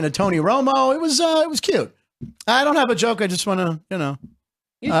talking to Tony Romo. It was cute. I don't have a joke. I just want to,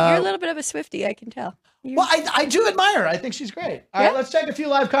 You're a little bit of a Swiftie, I can tell. Well, I do admire her. I think she's great. All right, let's take a few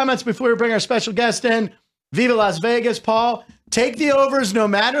live comments before we bring our special guest in. Viva Las Vegas, Paul. Take the overs no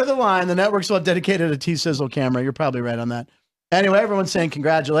matter the line. The networks will have dedicated a T-Sizzle camera. You're probably right on that. Anyway, everyone's saying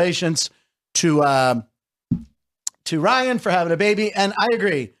congratulations to Ryan for having a baby, and I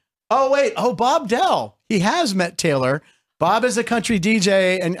agree. Oh, wait. Oh, Bob Dell. He has met Taylor. Bob is a country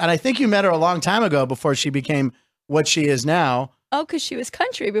DJ, and I think you met her a long time ago before she became what she is now. Oh, because she was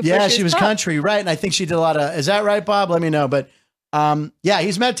country before. Yeah, she was country, right? And I think she did a lot of. Is that right, Bob? Let me know. But yeah,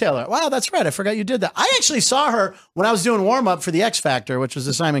 he's met Taylor. Wow, that's right. I forgot you did that. I actually saw her when I was doing warm up for the X Factor, which was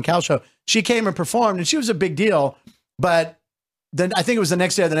the Simon Cowell show. She came and performed, and she was a big deal. But then I think it was the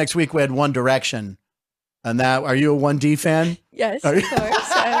next day or the next week we had One Direction, and that. Are you a 1D fan? Yes, of course.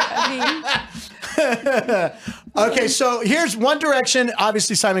 I mean. Okay, so here's One Direction.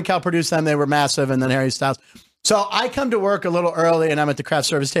 Obviously, Simon Cowell produced them. They were massive, and then Harry Styles. So I come to work a little early, and I'm at the craft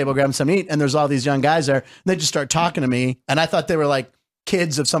service table grabbing something to eat, and there's all these young guys there, and they just start talking to me, and I thought they were like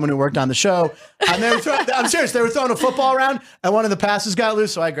kids of someone who worked on the show, and they were I'm serious, they were throwing a football around, and one of the passes got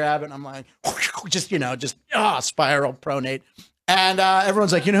loose, so I grab it, and I'm like, just spiral pronate, and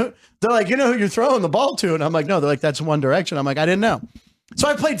everyone's like, they're like, who you're throwing the ball to, and I'm like, no, they're like, that's One Direction. I'm like, I didn't know. So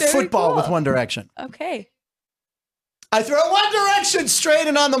I played football with One Direction. Okay. I threw One Direction straight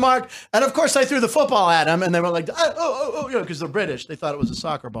and on the mark. And of course, I threw the football at them. And they were like, because they're British. They thought it was a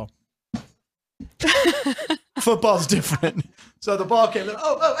soccer ball. Football's different. So the ball came in.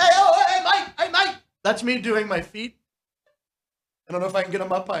 Hey, Mike. That's me doing my feet. I don't know if I can get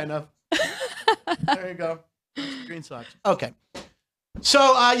them up high enough. There you go. Green socks. Okay.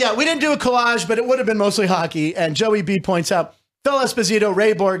 So, yeah, we didn't do a collage, but it would have been mostly hockey. And Joey B points out, Phil Esposito,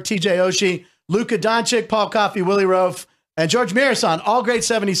 Ray Borg, TJ Oshie, Luka Doncic, Paul Coffey, Willie Rofe, and George Mirasan, all great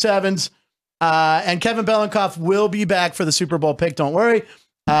 77s. And Kevin Belenkoff will be back for the Super Bowl pick. Don't worry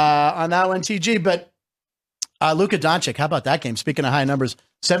on that one, TG. But Luka Doncic, how about that game? Speaking of high numbers,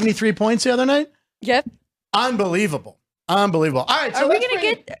 73 points the other night? Yep. Unbelievable. All right. So are we going to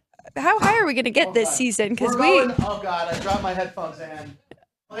get, how high are we going to get this season? Because oh, God, I dropped my headphones in.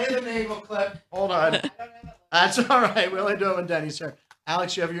 Play the naval clip. Hold on. That's all right. We only do it when Denny's here.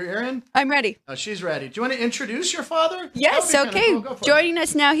 Alex, you have your ear in? I'm ready. Oh, she's ready. Do you want to introduce your father? Yes, okay. Cool. Joining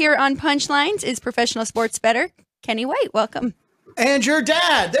us now here on Punchlines is professional sports bettor Kenny White. Welcome. And your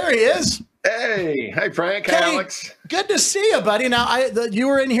dad. There he is. Hey. Hi, Frank. Kenny, hi, Alex. Good to see you, buddy. Now, you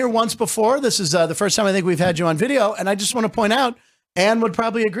were in here once before. This is the first time I think we've had you on video. And I just want to point out, Ann would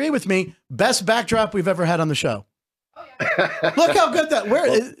probably agree with me, best backdrop we've ever had on the show. Oh, yeah. Look how good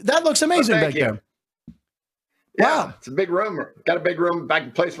that looks amazing back there. Yeah, wow. It's a big room. Got a big room. I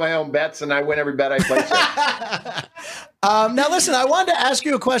can place my own bets, and I win every bet I place. Now, listen, I wanted to ask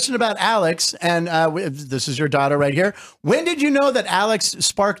you a question about Alex, and this is your daughter right here. When did you know that Alex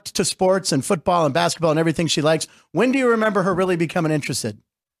sparked to sports and football and basketball and everything she likes? When do you remember her really becoming interested?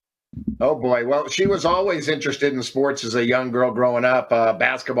 Oh, boy. Well, she was always interested in sports as a young girl growing up,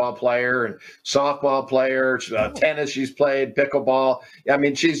 basketball player and softball player, tennis she's played, pickleball. I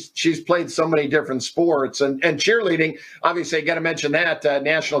mean, she's played so many different sports and cheerleading. Obviously, I got to mention that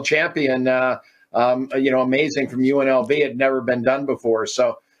national champion, amazing from UNLV, had never been done before.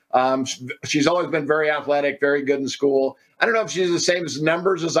 So she's always been very athletic, very good in school. I don't know if she's the same as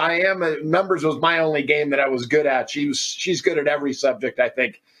numbers as I am. Numbers was my only game that I was good at. She's good at every subject, I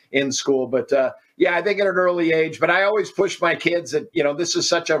think, in school. But I think at an early age, but I always push my kids that, this is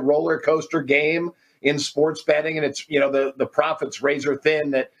such a roller coaster game in sports betting. And it's, the profits razor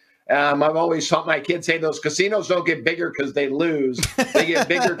thin that I've always taught my kids, hey, those casinos don't get bigger because they lose. They get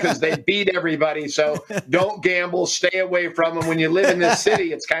bigger because they beat everybody. So don't gamble, stay away from them. When you live in this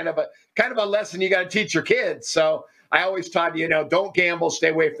city, it's kind of a lesson you got to teach your kids. So I always taught, don't gamble, stay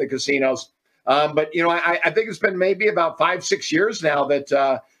away from the casinos. But I think it's been maybe about 5-6 years now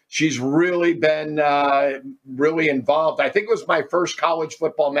that, she's really been really involved. I think it was my first college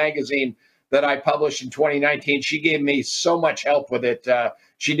football magazine that I published in 2019. She gave me so much help with it.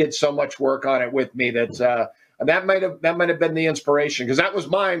 She did so much work on it with me that might have been the inspiration, because that was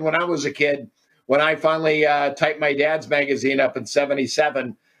mine when I was a kid. When I finally typed my dad's magazine up in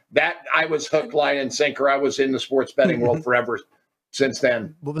 '77, that I was hook, line, and sinker. I was in the sports betting world forever since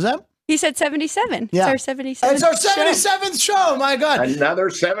then. What was that? He said 77. Yeah. It's our 77th It's our 77th show. My God. Another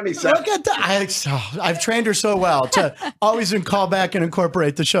 77. Look at that. I've trained her so well to always call back and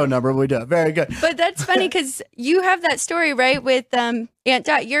incorporate the show number. We do. Very good. But that's funny because you have that story, right, with Aunt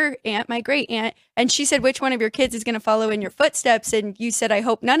Dot, your aunt, my great aunt, and she said, which one of your kids is going to follow in your footsteps? And you said, I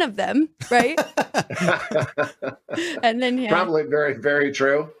hope none of them, right? And then, Probably very, very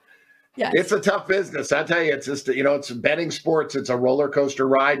true. Yes. It's a tough business. I tell you, it's just, it's betting sports. It's a roller coaster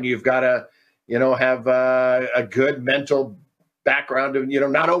ride, and you've got to, have a good mental background and,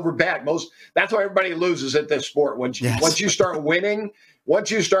 not over bet. That's why everybody loses at this sport. Once you start winning,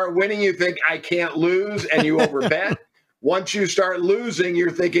 you think I can't lose, and you over bet. Once you start losing,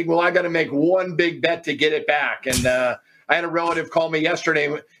 you're thinking, well, I got to make one big bet to get it back. And I had a relative call me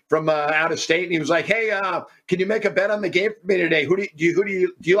yesterday from out of state, and he was like, "Hey, can you make a bet on the game for me today? Do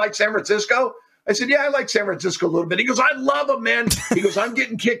you like San Francisco?" I said, "Yeah, I like San Francisco a little bit." He goes, "I love them, man." He goes, "I'm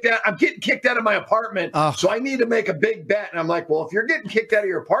getting kicked out. I'm getting kicked out of my apartment, so I need to make a big bet." And I'm like, "Well, if you're getting kicked out of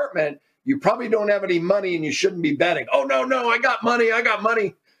your apartment, you probably don't have any money, and you shouldn't be betting." "Oh, no, I got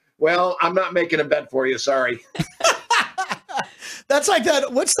money. "Well, I'm not making a bet for you. Sorry." That's like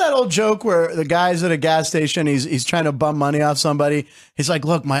that. What's that old joke where the guy's at a gas station? He's trying to bum money off somebody. He's like,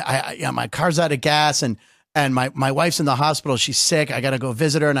 "Look, my car's out of gas, and my wife's in the hospital. She's sick. I got to go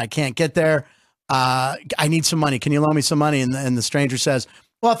visit her, and I can't get there. I need some money. Can you loan me some money?" And the stranger says,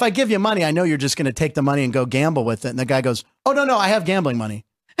 "Well, if I give you money, I know you're just going to take the money and go gamble with it." And the guy goes, "Oh, no, I have gambling money."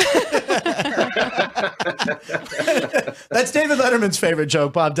 That's David Letterman's favorite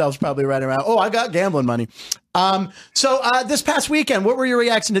joke. Bob Delp's probably right around. "Oh, I got gambling money." So this past weekend, what were your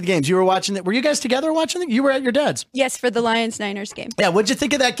reaction to the games? You were watching it. Were you guys together watching it? You were at your dad's. Yes, for the Lions-Niners game. Yeah. What'd you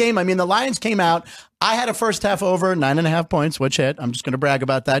think of that game? I mean, the Lions came out. I had a first half over 9.5 points, which hit. I'm just going to brag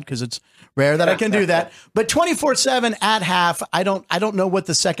about that because it's rare that I can do that. But 24-7 at half. I don't know what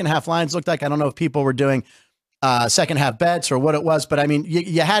the second half lines looked like. I don't know if people were doing second half bets or what it was, but I mean,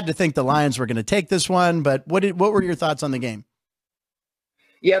 you had to think the Lions were going to take this one. But what were your thoughts on the game?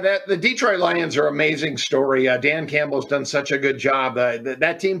 Yeah, the Detroit Lions are an amazing story. Dan Campbell's done such a good job.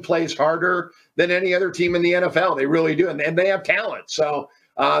 That team plays harder than any other team in the NFL. They really do, and they have talent. So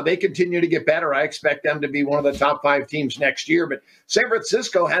they continue to get better. I expect them to be one of the top 5 teams next year. But San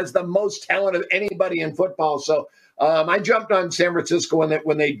Francisco has the most talent of anybody in football. So I jumped on San Francisco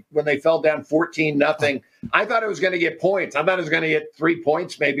when they fell down 14-0. I thought it was going to get points. I thought it was going to get 3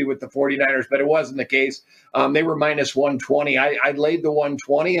 points maybe with the 49ers, but it wasn't the case. They were minus 120. I laid the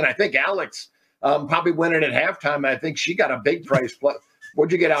 120, and I think Alex probably went it at halftime. I think she got a big price.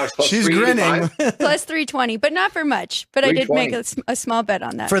 What'd you get, Alex? Plus She's grinning. Plus 320, but not for much. But I did make a small bet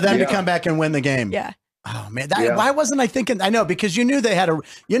on that. For them to come back and win the game. Yeah. Oh man, why wasn't I thinking? I know, because you knew they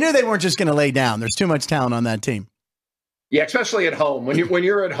weren't just going to lay down. There's too much talent on that team. Yeah, especially at home. When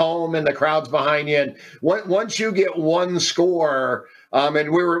you're at home and the crowd's behind you, and once you get one score,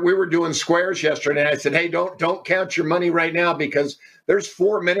 And we were doing squares yesterday. And I said, hey, don't count your money right now because there's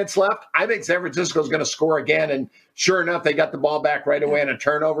 4 minutes left. I think San Francisco is going to score again. And sure enough, they got the ball back right away, and a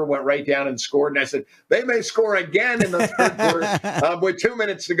turnover went right down and scored. And I said, they may score again in the third quarter. With 2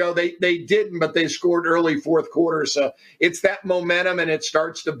 minutes to go, they didn't, but they scored early fourth quarter. So it's that momentum, and it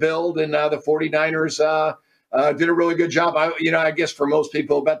starts to build. And the 49ers did a really good job. I guess for most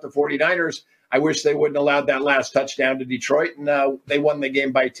people who bet the 49ers, I wish they wouldn't allowed that last touchdown to Detroit, and they won the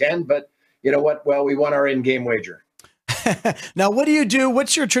game by 10. But you know what? Well, we won our in-game wager. Now, what do you do?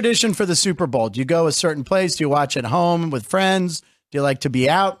 What's your tradition for the Super Bowl? Do you go a certain place? Do you watch at home with friends? Do you like to be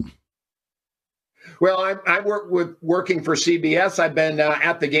out? Well, I working for CBS. I've been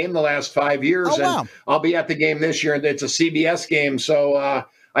at the game the last 5 years, and I'll be at the game this year. It's a CBS game, so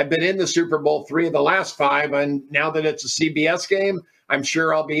I've been in the Super Bowl 3 of the last 5, and now that it's a CBS game, I'm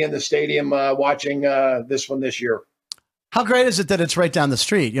sure I'll be in the stadium watching this one this year. How great is it that it's right down the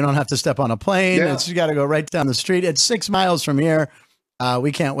street? You don't have to step on a plane. Yeah. You got to go right down the street. It's 6 miles from here.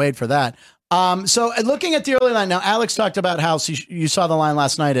 We can't wait for that. So looking at the early line now, Alex talked about how you saw the line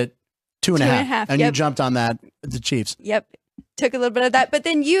last night at 2.5, and you jumped on that, the Chiefs. Yep. Took a little bit of that. But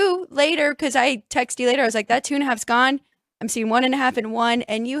then you later, because I texted you later, I was like, that 2.5's gone. I'm seeing 1.5 and 1.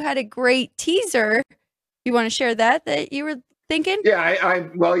 And you had a great teaser. You want to share that you were thinking? Yeah,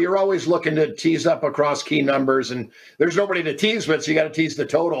 well, you're always looking to tease up across key numbers, and there's nobody to tease with, so you got to tease the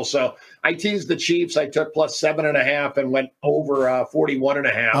total. So I teased the Chiefs. I took plus 7.5 and went over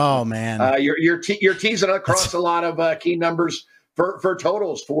 41.5. Oh man, you're teasing across a lot of key numbers for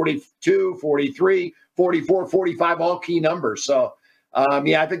totals: 42, 43, 44, 45, all key numbers. So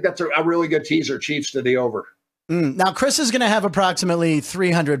I think that's a really good teaser. Chiefs to the over. Now, Chris is going to have approximately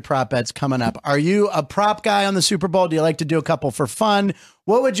 300 prop bets coming up. Are you a prop guy on the Super Bowl? Do you like to do a couple for fun?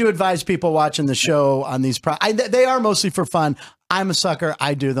 What would you advise people watching the show on these props? They are mostly for fun. I'm a sucker.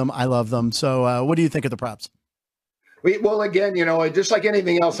 I do them. I love them. So what do you think of the props? Well, again, just like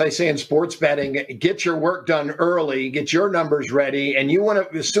anything else I say in sports betting, get your work done early, get your numbers ready. And you want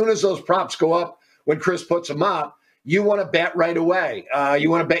to, as soon as those props go up, when Chris puts them up, you want to bet right away. You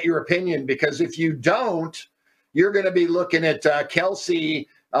want to bet your opinion, because if you don't, you're going to be looking at Kelsey.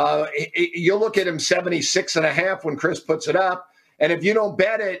 You'll look at him 76.5 when Chris puts it up. And if you don't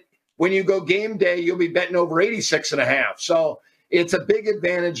bet it, when you go game day, you'll be betting over 86.5. So it's a big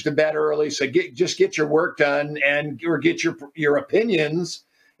advantage to bet early. So just get your work done or get your opinions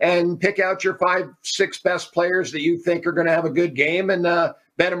and pick out your 5-6 best players that you think are going to have a good game and bet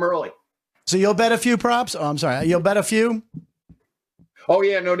them early. So you'll bet a few props? Oh, I'm sorry. You'll bet a few? Oh,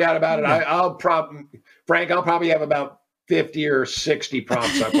 yeah, no doubt about it. Frank, I'll probably have about 50 or 60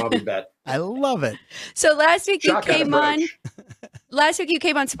 prompts. I probably bet. I love it. So last week you came on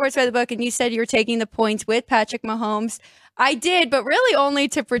Sports by the Book, and you said you were taking the points with Patrick Mahomes. I did, but really only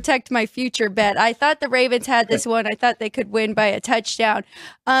to protect my future bet. I thought the Ravens had this one. I thought they could win by a touchdown.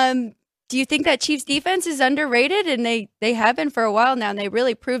 Do you think that Chiefs defense is underrated? And they have been for a while now, and they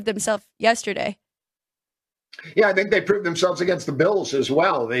really proved themselves yesterday. Yeah, I think they proved themselves against the Bills as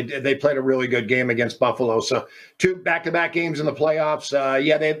well. They played a really good game against Buffalo. So 2 back-to-back games in the playoffs.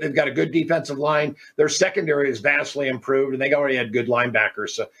 They've got a good defensive line. Their secondary is vastly improved, and they already had good linebackers.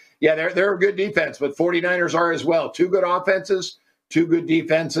 So, yeah, they're a good defense, but 49ers are as well. 2 good offenses, 2 good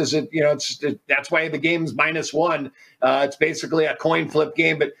defenses. That's why the game's -1. It's basically a coin flip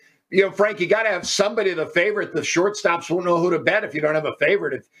game. But, Frank, you got to have somebody the favorite. The shortstops won't know who to bet if you don't have a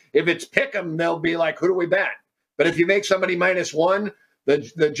favorite. If it's pick 'em, they'll be like, who do we bet? But if you make somebody -1,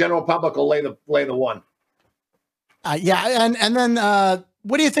 the general public will lay the 1. And then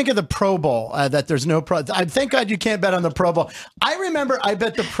what do you think of the Pro Bowl? That there's no pro. Thank God you can't bet on the Pro Bowl. I remember I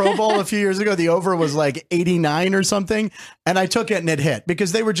bet the Pro Bowl a few years ago. The over was like 89 or something, and I took it and it hit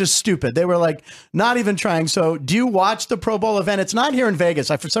because they were just stupid. They were like not even trying. So, do you watch the Pro Bowl event? It's not here in Vegas.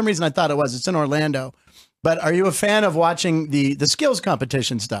 For some reason, I thought it was. It's in Orlando. But are you a fan of watching the skills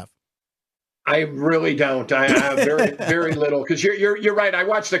competition stuff? I really don't. I have very, very little, because you're right. I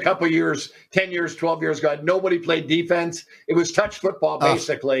watched a couple years, 10 years, 12 years ago. Nobody played defense. It was touch football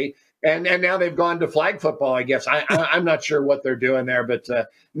basically, and now they've gone to flag football. I guess I'm not sure what they're doing there, but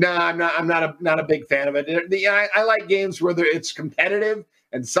no, I'm not a big fan of it. I like games where it's competitive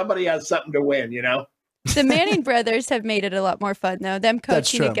and somebody has something to win. The Manning brothers have made it a lot more fun, though. Them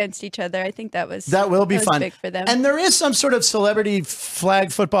coaching against each other. I think that will be fun. Big for them. And there is some sort of celebrity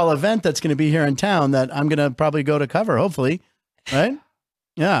flag football event that's going to be here in town that I'm going to probably go to cover, hopefully. Right?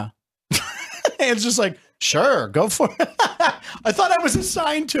 Yeah. It's just like, sure, go for it. I thought I was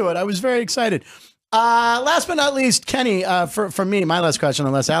assigned to it. I was very excited. Last but not least, Kenny, for me, my last question,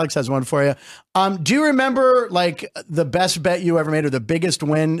 unless Alex has one for you. Do you remember like the best bet you ever made or the biggest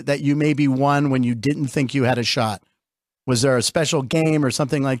win that you maybe won when you didn't think you had a shot? Was there a special game or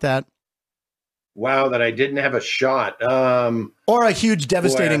something like that? Wow, that I didn't have a shot. Or a huge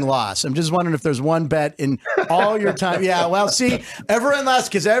devastating loss. I'm just wondering if there's one bet in all your time. Yeah, well, see, everyone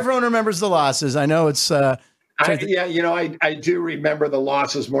lost because everyone remembers the losses. I know it's I do remember the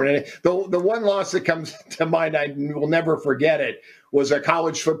losses more than the one loss that comes to mind. I will never forget it. Was a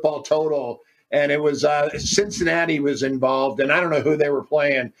college football total, and it was Cincinnati was involved, and I don't know who they were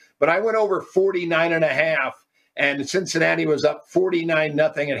playing, but I went over 49.5, and Cincinnati was up 49-0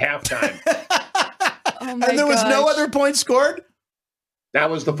 at halftime. Oh and there was no other points scored? That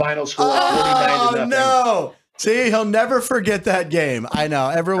was the final score. Oh, no. See, he'll never forget that game. I know.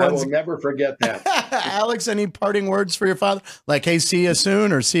 I will never forget that. Alex, any parting words for your father? Like, hey, see you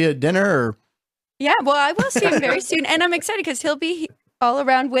soon or see you at dinner? Or... Yeah, well, I will see him very soon. And I'm excited because he'll be all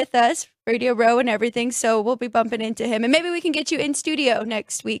around with us, Radio Row and everything. So we'll be bumping into him. And maybe we can get you in studio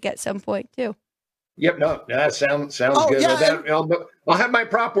next week at some point, too. Yep, no, that sounds good. Yeah, I'll have my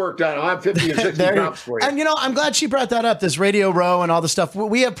prop work done. I'll have 50 or 60 props for you. And, I'm glad she brought that up, this Radio Row and all the stuff.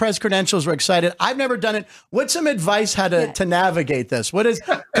 We have press credentials. We're excited. I've never done it. What's some advice how to navigate this? What is,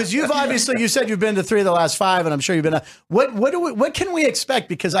 because you've obviously, you said you've been to 3 of the last 5, and I'm sure you've been, what can we expect?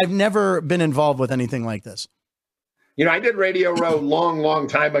 Because I've never been involved with anything like this. I did Radio Row long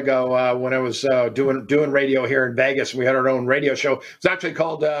time ago when I was doing radio here in Vegas. We had our own radio show. It's actually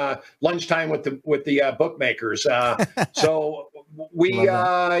called Lunchtime with the Bookmakers. So we,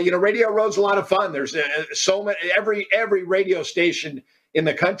 Radio Row's a lot of fun. There's so many. Every radio station in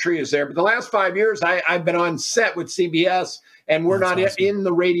the country is there. But the last 5 years, I've been on set with CBS, and we're not awesome. In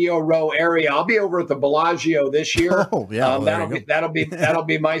the Radio Row area. I'll be over at the Bellagio this year. Oh yeah, that'll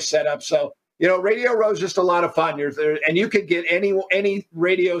be my setup. So. Radio Row is just a lot of fun. And you could get any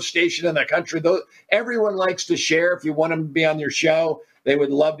radio station in the country. Everyone likes to share. If you want them to be on your show, they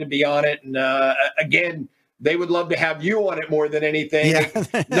would love to be on it. And again, they would love to have you on it more than anything. Yeah.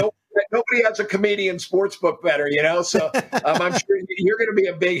 Nobody has a comedian sports book better, So I'm sure you're going to be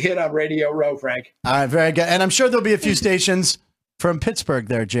a big hit on Radio Row, Frank. All right, very good. And I'm sure there'll be a few stations from Pittsburgh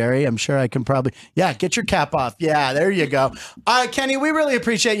there, Jerry. I'm sure I can probably, get your cap off. Yeah, there you go. All right, Kenny, we really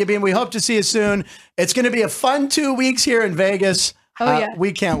appreciate you being. We hope to see you soon. It's going to be a fun 2 weeks here in Vegas. Oh, yeah.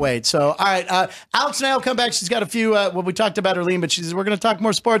 We can't wait. So, all right, Alex and I will come back. She's got a few, we talked about Arlene, but we're going to talk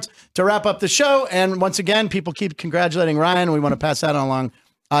more sports to wrap up the show. And once again, people keep congratulating Ryan. We want to pass that along.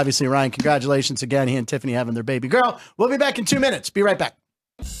 Obviously, Ryan, congratulations again. He and Tiffany having their baby girl. We'll be back in 2 minutes. Be right back.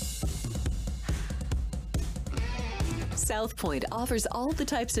 South Point offers all the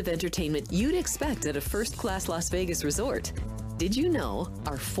types of entertainment you'd expect at a first-class Las Vegas resort. Did you know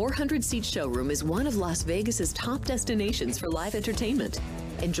our 400-seat showroom is one of Las Vegas's top destinations for live entertainment?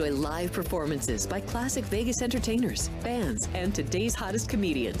 Enjoy live performances by classic Vegas entertainers, bands, and today's hottest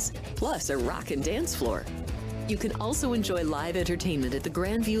comedians, plus a rock and dance floor. You can also enjoy live entertainment at the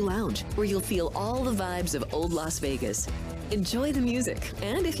Grand View Lounge, where you'll feel all the vibes of old Las Vegas. Enjoy the music,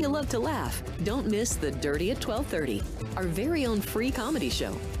 and if you love to laugh, don't miss The Dirty at 12:30, our very own free comedy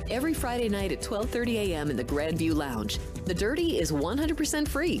show, every Friday night at 12:30 a.m. in the Grand View Lounge. The Dirty is 100%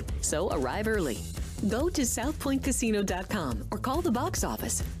 free, so arrive early. Go to southpointcasino.com or call the box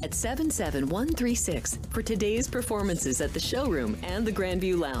office at 77136 for today's performances at the showroom and the Grand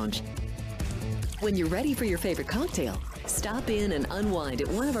View Lounge. When you're ready for your favorite cocktail, stop in and unwind at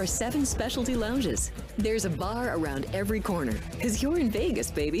one of our 7 specialty lounges. There's a bar around every corner, because you're in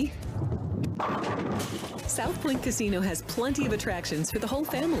Vegas, baby. South Point Casino has plenty of attractions for the whole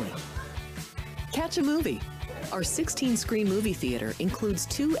family. Catch a movie. Our 16-screen movie theater includes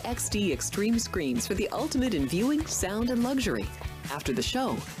 2 XD Extreme screens for the ultimate in viewing, sound, and luxury. After the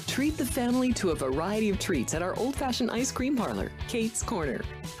show, treat the family to a variety of treats at our old-fashioned ice cream parlor, Kate's Corner.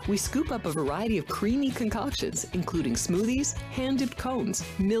 We scoop up a variety of creamy concoctions, including smoothies, hand-dipped cones,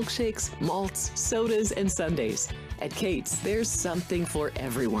 milkshakes, malts, sodas, and sundaes. At Kate's, there's something for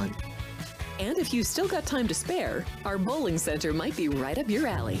everyone. And if you still got time to spare, our bowling center might be right up your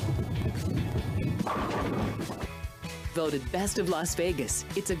alley. Voted Best of Las Vegas,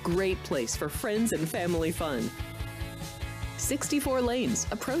 it's a great place for friends and family fun. 64 lanes,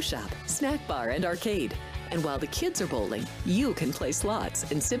 a pro shop, snack bar, and arcade. And while the kids are bowling, you can play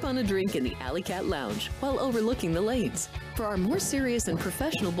slots and sip on a drink in the Alley Cat Lounge while overlooking the lanes. For our more serious and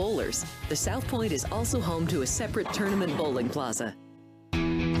professional bowlers, the South Point is also home to a separate tournament bowling plaza.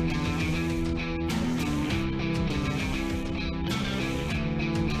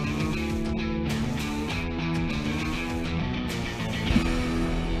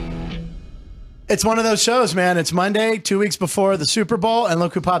 It's one of those shows, man. It's Monday, 2 weeks before the Super Bowl, and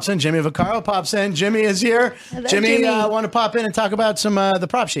look who pops in. Jimmy Vaccaro pops in. Jimmy is here. Hello, Jimmy, Jimmy. want to pop in and talk about some the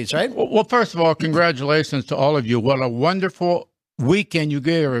prop sheets, right? Well, first of all, congratulations to all of you. What a wonderful weekend you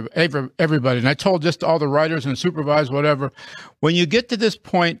gave everybody. And I told this to all the writers and supervisors, whatever. When you get to this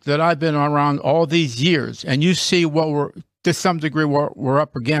point that I've been around all these years, and you see what we're, to some degree, what we're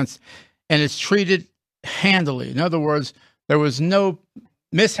up against, and it's treated handily. In other words, there was no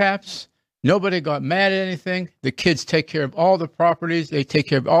mishaps. Nobody got mad at anything. The kids take care of all the properties. They take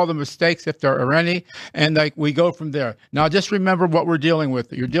care of all the mistakes if there are any. And we go from there. Now, just remember what we're dealing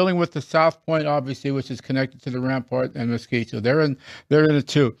with. You're dealing with the South Point, obviously, which is connected to the Rampart and Mosquito. They're in it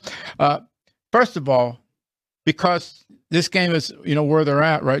too. First of all, because this game is, where they're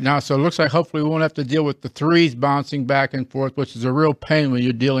at right now. So it looks like hopefully we won't have to deal with the threes bouncing back and forth, which is a real pain when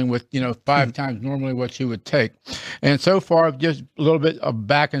you're dealing with, 5 times normally what you would take. And so far, just a little bit of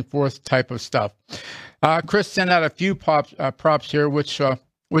back and forth type of stuff. Chris sent out a few props here, which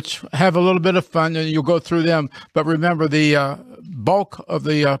have a little bit of fun, and you'll go through them. But remember, the bulk of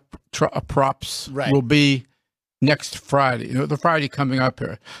the props will be next Friday, the Friday coming up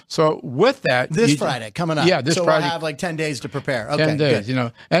here. So with that, this Friday coming up. Yeah, this Friday. We'll have like 10 days to prepare. Okay, 10 days,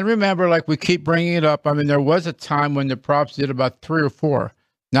 good. And remember, like we keep bringing it up. I mean, there was a time when the props did about 3 or 4.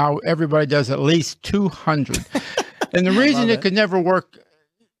 Now everybody does at least 200. And the reason it could never work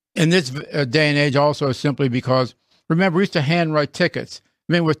in this day and age also is simply because, remember, we used to handwrite tickets.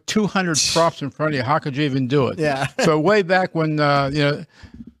 I mean, with 200 props in front of you, how could you even do it? Yeah. So way back when,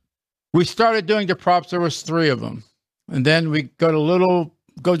 we started doing the props, there was 3 of them. And then we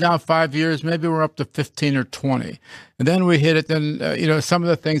go down 5 years, maybe we're up to 15 or 20. And then we hit it, then, some of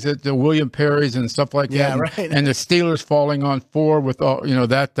the things that the William Perrys and stuff like that. Right. And the Steelers falling on 4 with all,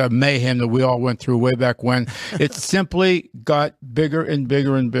 that mayhem that we all went through way back when. It simply got bigger and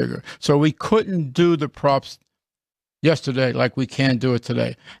bigger and bigger. So we couldn't do the props yesterday like we can do it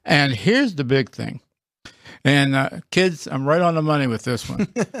today. And here's the big thing. And kids, I'm right on the money with this one.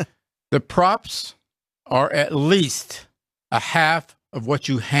 The props are at least a half of what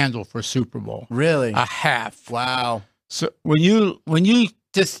you handle for Super Bowl. Really? A half. Wow. So when you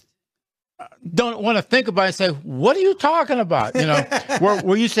just don't want to think about it and say, what are you talking about?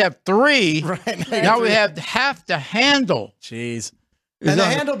 We used to have 3. Right. Now we have half to handle. Jeez. And the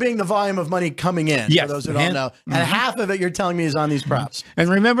handle being the volume of money coming in, yes, for those who don't know. And half of it, you're telling me, is on these props. And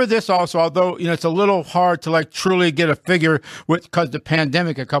remember this also, although, it's a little hard to truly get a figure because the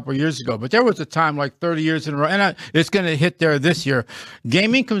pandemic a couple of years ago. But there was a time 30 years in a row, and it's going to hit there this year.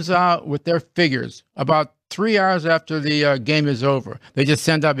 Gaming comes out with their figures about 3 hours after the game is over. They just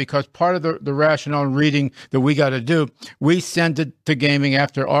send out, because part of the rationale and reading that we got to do, we send it to gaming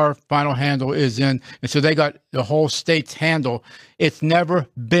after our final handle is in. And so they got the whole state's handle. It's never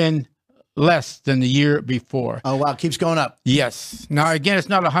been less than the year before. Oh, wow. Keeps going up. Yes. Now, again, it's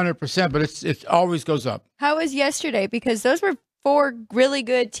not 100%, but it always goes up. How was yesterday? Because those were 4 really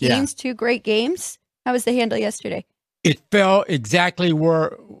good teams, 2 great games. How was the handle yesterday? It fell exactly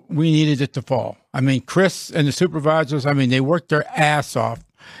where we needed it to fall. I mean, Chris and the supervisors, they worked their ass off.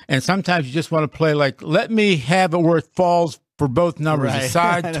 And sometimes you just want to play let me have it where it falls for both numbers, the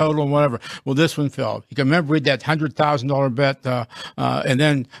side, total, and whatever. Well, this one fell. You can remember we had that $100,000 bet,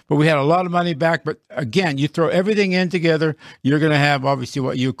 but we had a lot of money back. But again, you throw everything in together, you're going to have obviously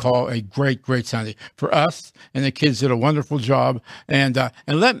what you call a great, great Sunday. For us, and the kids did a wonderful job. And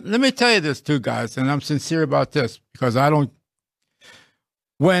let me tell you this too, guys, and I'm sincere about this because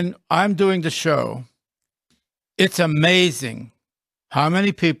when I'm doing the show, it's amazing how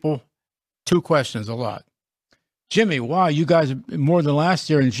many people, 2 questions a lot. Jimmy, wow, you guys are more than last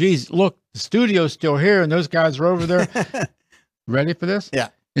year. And geez, look, the studio's still here and those guys are over there. Ready for this? Yeah.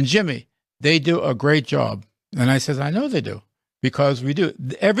 And Jimmy, they do a great job. And I says, I know they do, because we do.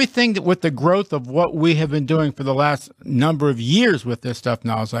 Everything with the growth of what we have been doing for the last number of years with this stuff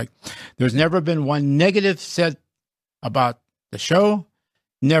now, it's there's never been one negative said about the show.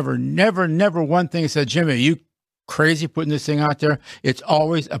 Never one thing said, Jimmy, you crazy putting this thing out there. It's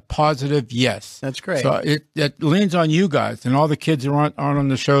always a positive yes. That's great. So it leans on you guys and all the kids who aren't on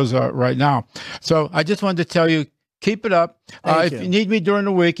the shows right now. So I just wanted to tell you, keep it up. If you need me during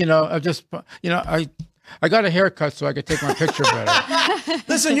the week, I got a haircut so I could take my picture better.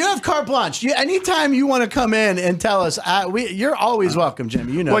 Listen, you have carte blanche. Anytime you want to come in and tell us, you're always welcome,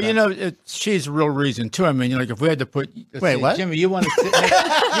 Jimmy. Well, that. She's a real reason too. I mean, if we had to put, what? Jimmy, you want to sit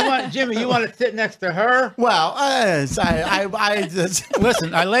you want to sit next to her? Well, listen.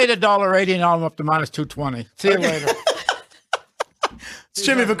 I laid $1.80 and I'm up to -220. See you later. It's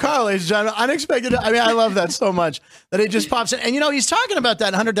Jimmy Vaccaro, ladies and gentlemen. Unexpected. I mean, I love that so much that it just pops in. And, he's talking about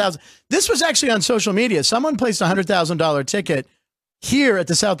that 100,000. This was actually on social media. Someone placed a $100,000 ticket here at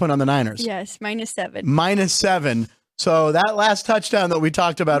the South Point on the Niners. Yes, -7. -7. So that last touchdown that we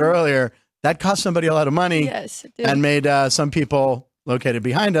talked about earlier, that cost somebody a lot of money. Yes, it did. And made some people located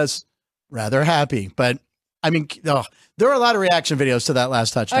behind us rather happy. But, I mean, there are a lot of reaction videos to that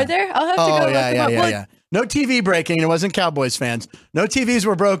last touchdown. Are there? I'll have to go look them up. Yeah. No TV breaking. It wasn't Cowboys fans. No TVs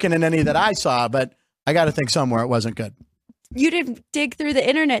were broken in any that I saw, but I got to think somewhere it wasn't good. You didn't dig through the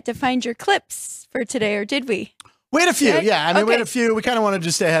internet to find your clips for today, or did we? We had a few, Okay. yeah. I mean, we had Okay. a few. We kind of wanted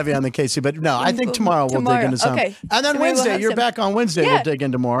to stay heavy on the Casey, but no, I think tomorrow we'll dig into some. Okay. And then So maybe we'll Wednesday, have you're some. back on Wednesday. Yeah. We'll dig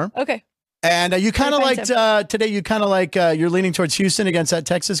into more. Okay. And you kind of Find liked today. You kind of like you're leaning towards Houston against that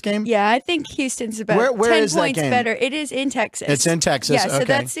Texas game. Yeah, I think Houston's about Where 10 is that points game? better. It is in Texas. It's in Texas. Yeah, so okay.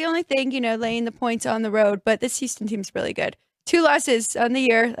 that's the only thing, laying the points on the road. But this Houston team's really good. 2 losses on the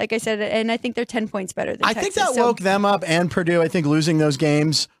year, like I said, and I think they're 10 points better than I Texas. think that woke them up and Purdue. I think losing those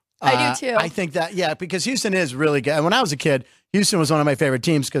games. I do too. I think that, yeah, because Houston is really good. And when I was a kid, Houston was one of my favorite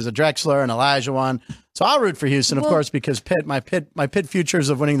teams because of Drexler and Elijah. So I'll root for Houston, of course, because my Pitt futures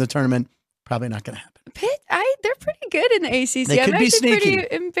of winning the tournament probably not going to happen. Pitt, they're pretty good in the ACC. They could I'm be actually sneaky.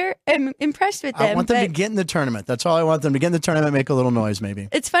 pretty impressed with them. I want them to but get in the tournament. That's all I want them to get in the tournament, make a little noise, maybe.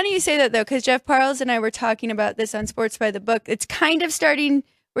 It's funny you say that, though, because Jeff Parles and I were talking about this on Sports by the Book. It's kind of starting.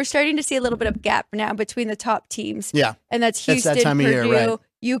 We're starting to see a little bit of gap now between the top teams. Yeah. And that's It's that Houston, time of year, Purdue, right.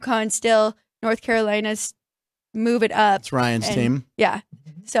 UConn still, North Carolina's moving up. It's Ryan's And, team. Yeah.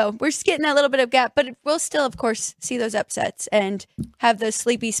 So we're just getting that little bit of gap, but we'll still, of course, see those upsets and have those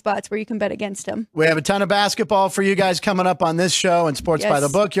sleepy spots where you can bet against them. We have a ton of basketball for you guys coming up on this show and Sports by the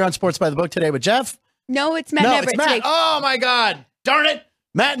Book. You're on Sports by the Book today with Jeff? No, it's Matt Neverett it's Matt. today. Oh, my God. Darn it.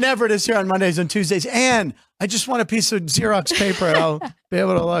 Matt Neverett is here on Mondays and Tuesdays. And I just want a piece of Xerox paper. I'll be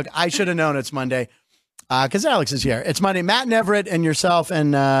able to look. I should have known it's Monday because Alex is here. It's Monday. Matt Neverett and yourself.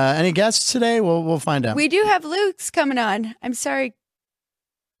 And any guests today? We'll find out. We do have Luke's coming on. I'm sorry.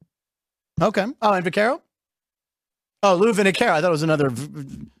 Okay. Oh, and Vaccaro? Oh, Lou Vinicaro. I thought it was another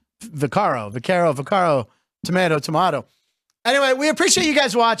Vaccaro. Vaccaro. Tomato. Anyway, we appreciate you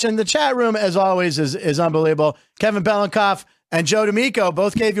guys watching. The chat room, as always, is unbelievable. Kevin Belenkoff and Joe D'Amico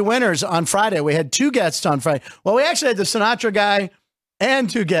both gave you winners on Friday. We had 2 guests on Friday. Well, we actually had the Sinatra guy and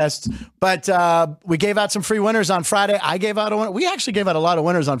 2 guests, but we gave out some free winners on Friday. I gave out a winner. We actually gave out a lot of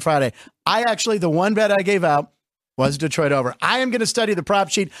winners on Friday. The one bet I gave out was Detroit over. I am going to study the prop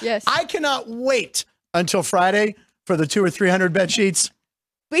sheet. Yes. I cannot wait until Friday for the 200 or 300 bet sheets.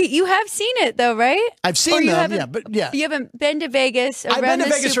 Wait, you have seen it though, right? I've seen them, yeah. You haven't been to Vegas around I've been to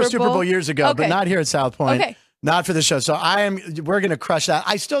the Vegas for Super Bowl years ago, Okay. but not here at South Point. Okay. Not for the show. So we're going to crush that.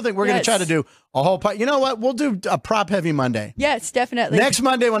 I still think we're going to try to do a whole part. You know what? We'll do a prop heavy Monday. Yes, definitely. Next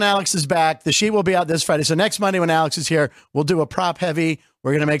Monday when Alex is back, the sheet will be out this Friday. So next Monday when Alex is here, we'll do a prop heavy.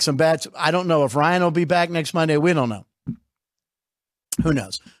 We're going to make some bets. I don't know if Ryan will be back next Monday. We don't know. Who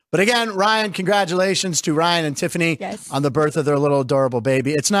knows? But again, Ryan, congratulations to Ryan and Tiffany on the birth of their little adorable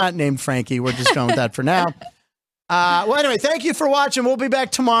baby. It's not named Frankie. We're just going with that for now. Well, anyway, thank you for watching. We'll be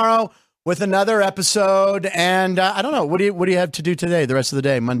back tomorrow with another episode. And I don't know. What do you have to do today, the rest of the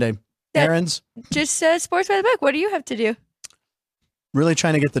day, Monday? Errands? Just Sports by the Book. What do you have to do? Really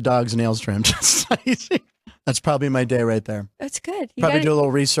trying to get the dog's nails trimmed. That's probably my day right there. That's good. Probably do a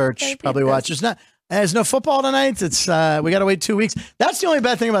little research. Probably watch. There's no football tonight. It's we got to wait 2 weeks. That's the only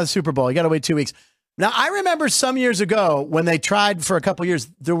bad thing about the Super Bowl. You got to wait 2 weeks. Now, I remember some years ago when they tried for a couple years,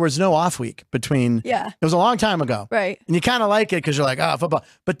 there was no off week between. Yeah. It was a long time ago. Right. And you kind of like it because you're like, football.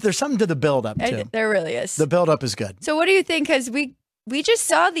 But there's something to the build-up, too. There really is. The build-up is good. So what do you think? Because we just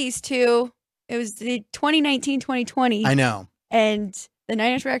saw these two. It was the 2019-2020. I know. And the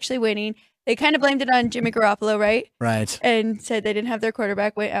Niners were actually winning. They kind of blamed it on Jimmy Garoppolo, right? Right. And said they didn't have their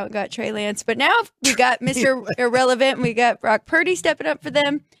quarterback, went out and got Trey Lance. But now we got Mr. Irrelevant, and we got Brock Purdy stepping up for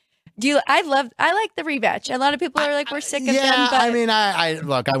them. I like the rematch. A lot of people are like, we're sick of them. Yeah, But I mean,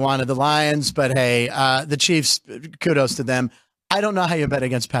 I wanted the Lions, but hey, the Chiefs, kudos to them. I don't know how you bet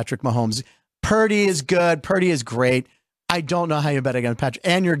against Patrick Mahomes. Purdy is good. Purdy is great. I don't know how you bet against Patrick.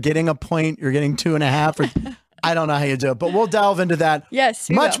 And you're getting a point. You're getting 2.5. I don't know how you do it, but we'll delve into that. Yes,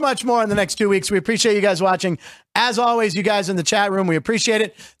 much more in the next 2 weeks. We appreciate you guys watching. As always, you guys in the chat room, we appreciate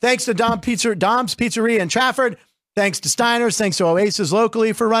it. Thanks to Dom's Pizzeria in Trafford. Thanks to Steiner's. Thanks to Oasis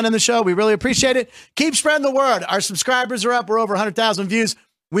locally for running the show. We really appreciate it. Keep spreading the word. Our subscribers are up. We're over 100,000 views.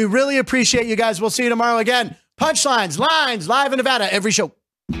 We really appreciate you guys. We'll see you tomorrow again. Punchlines, Lines, live in Nevada, every show.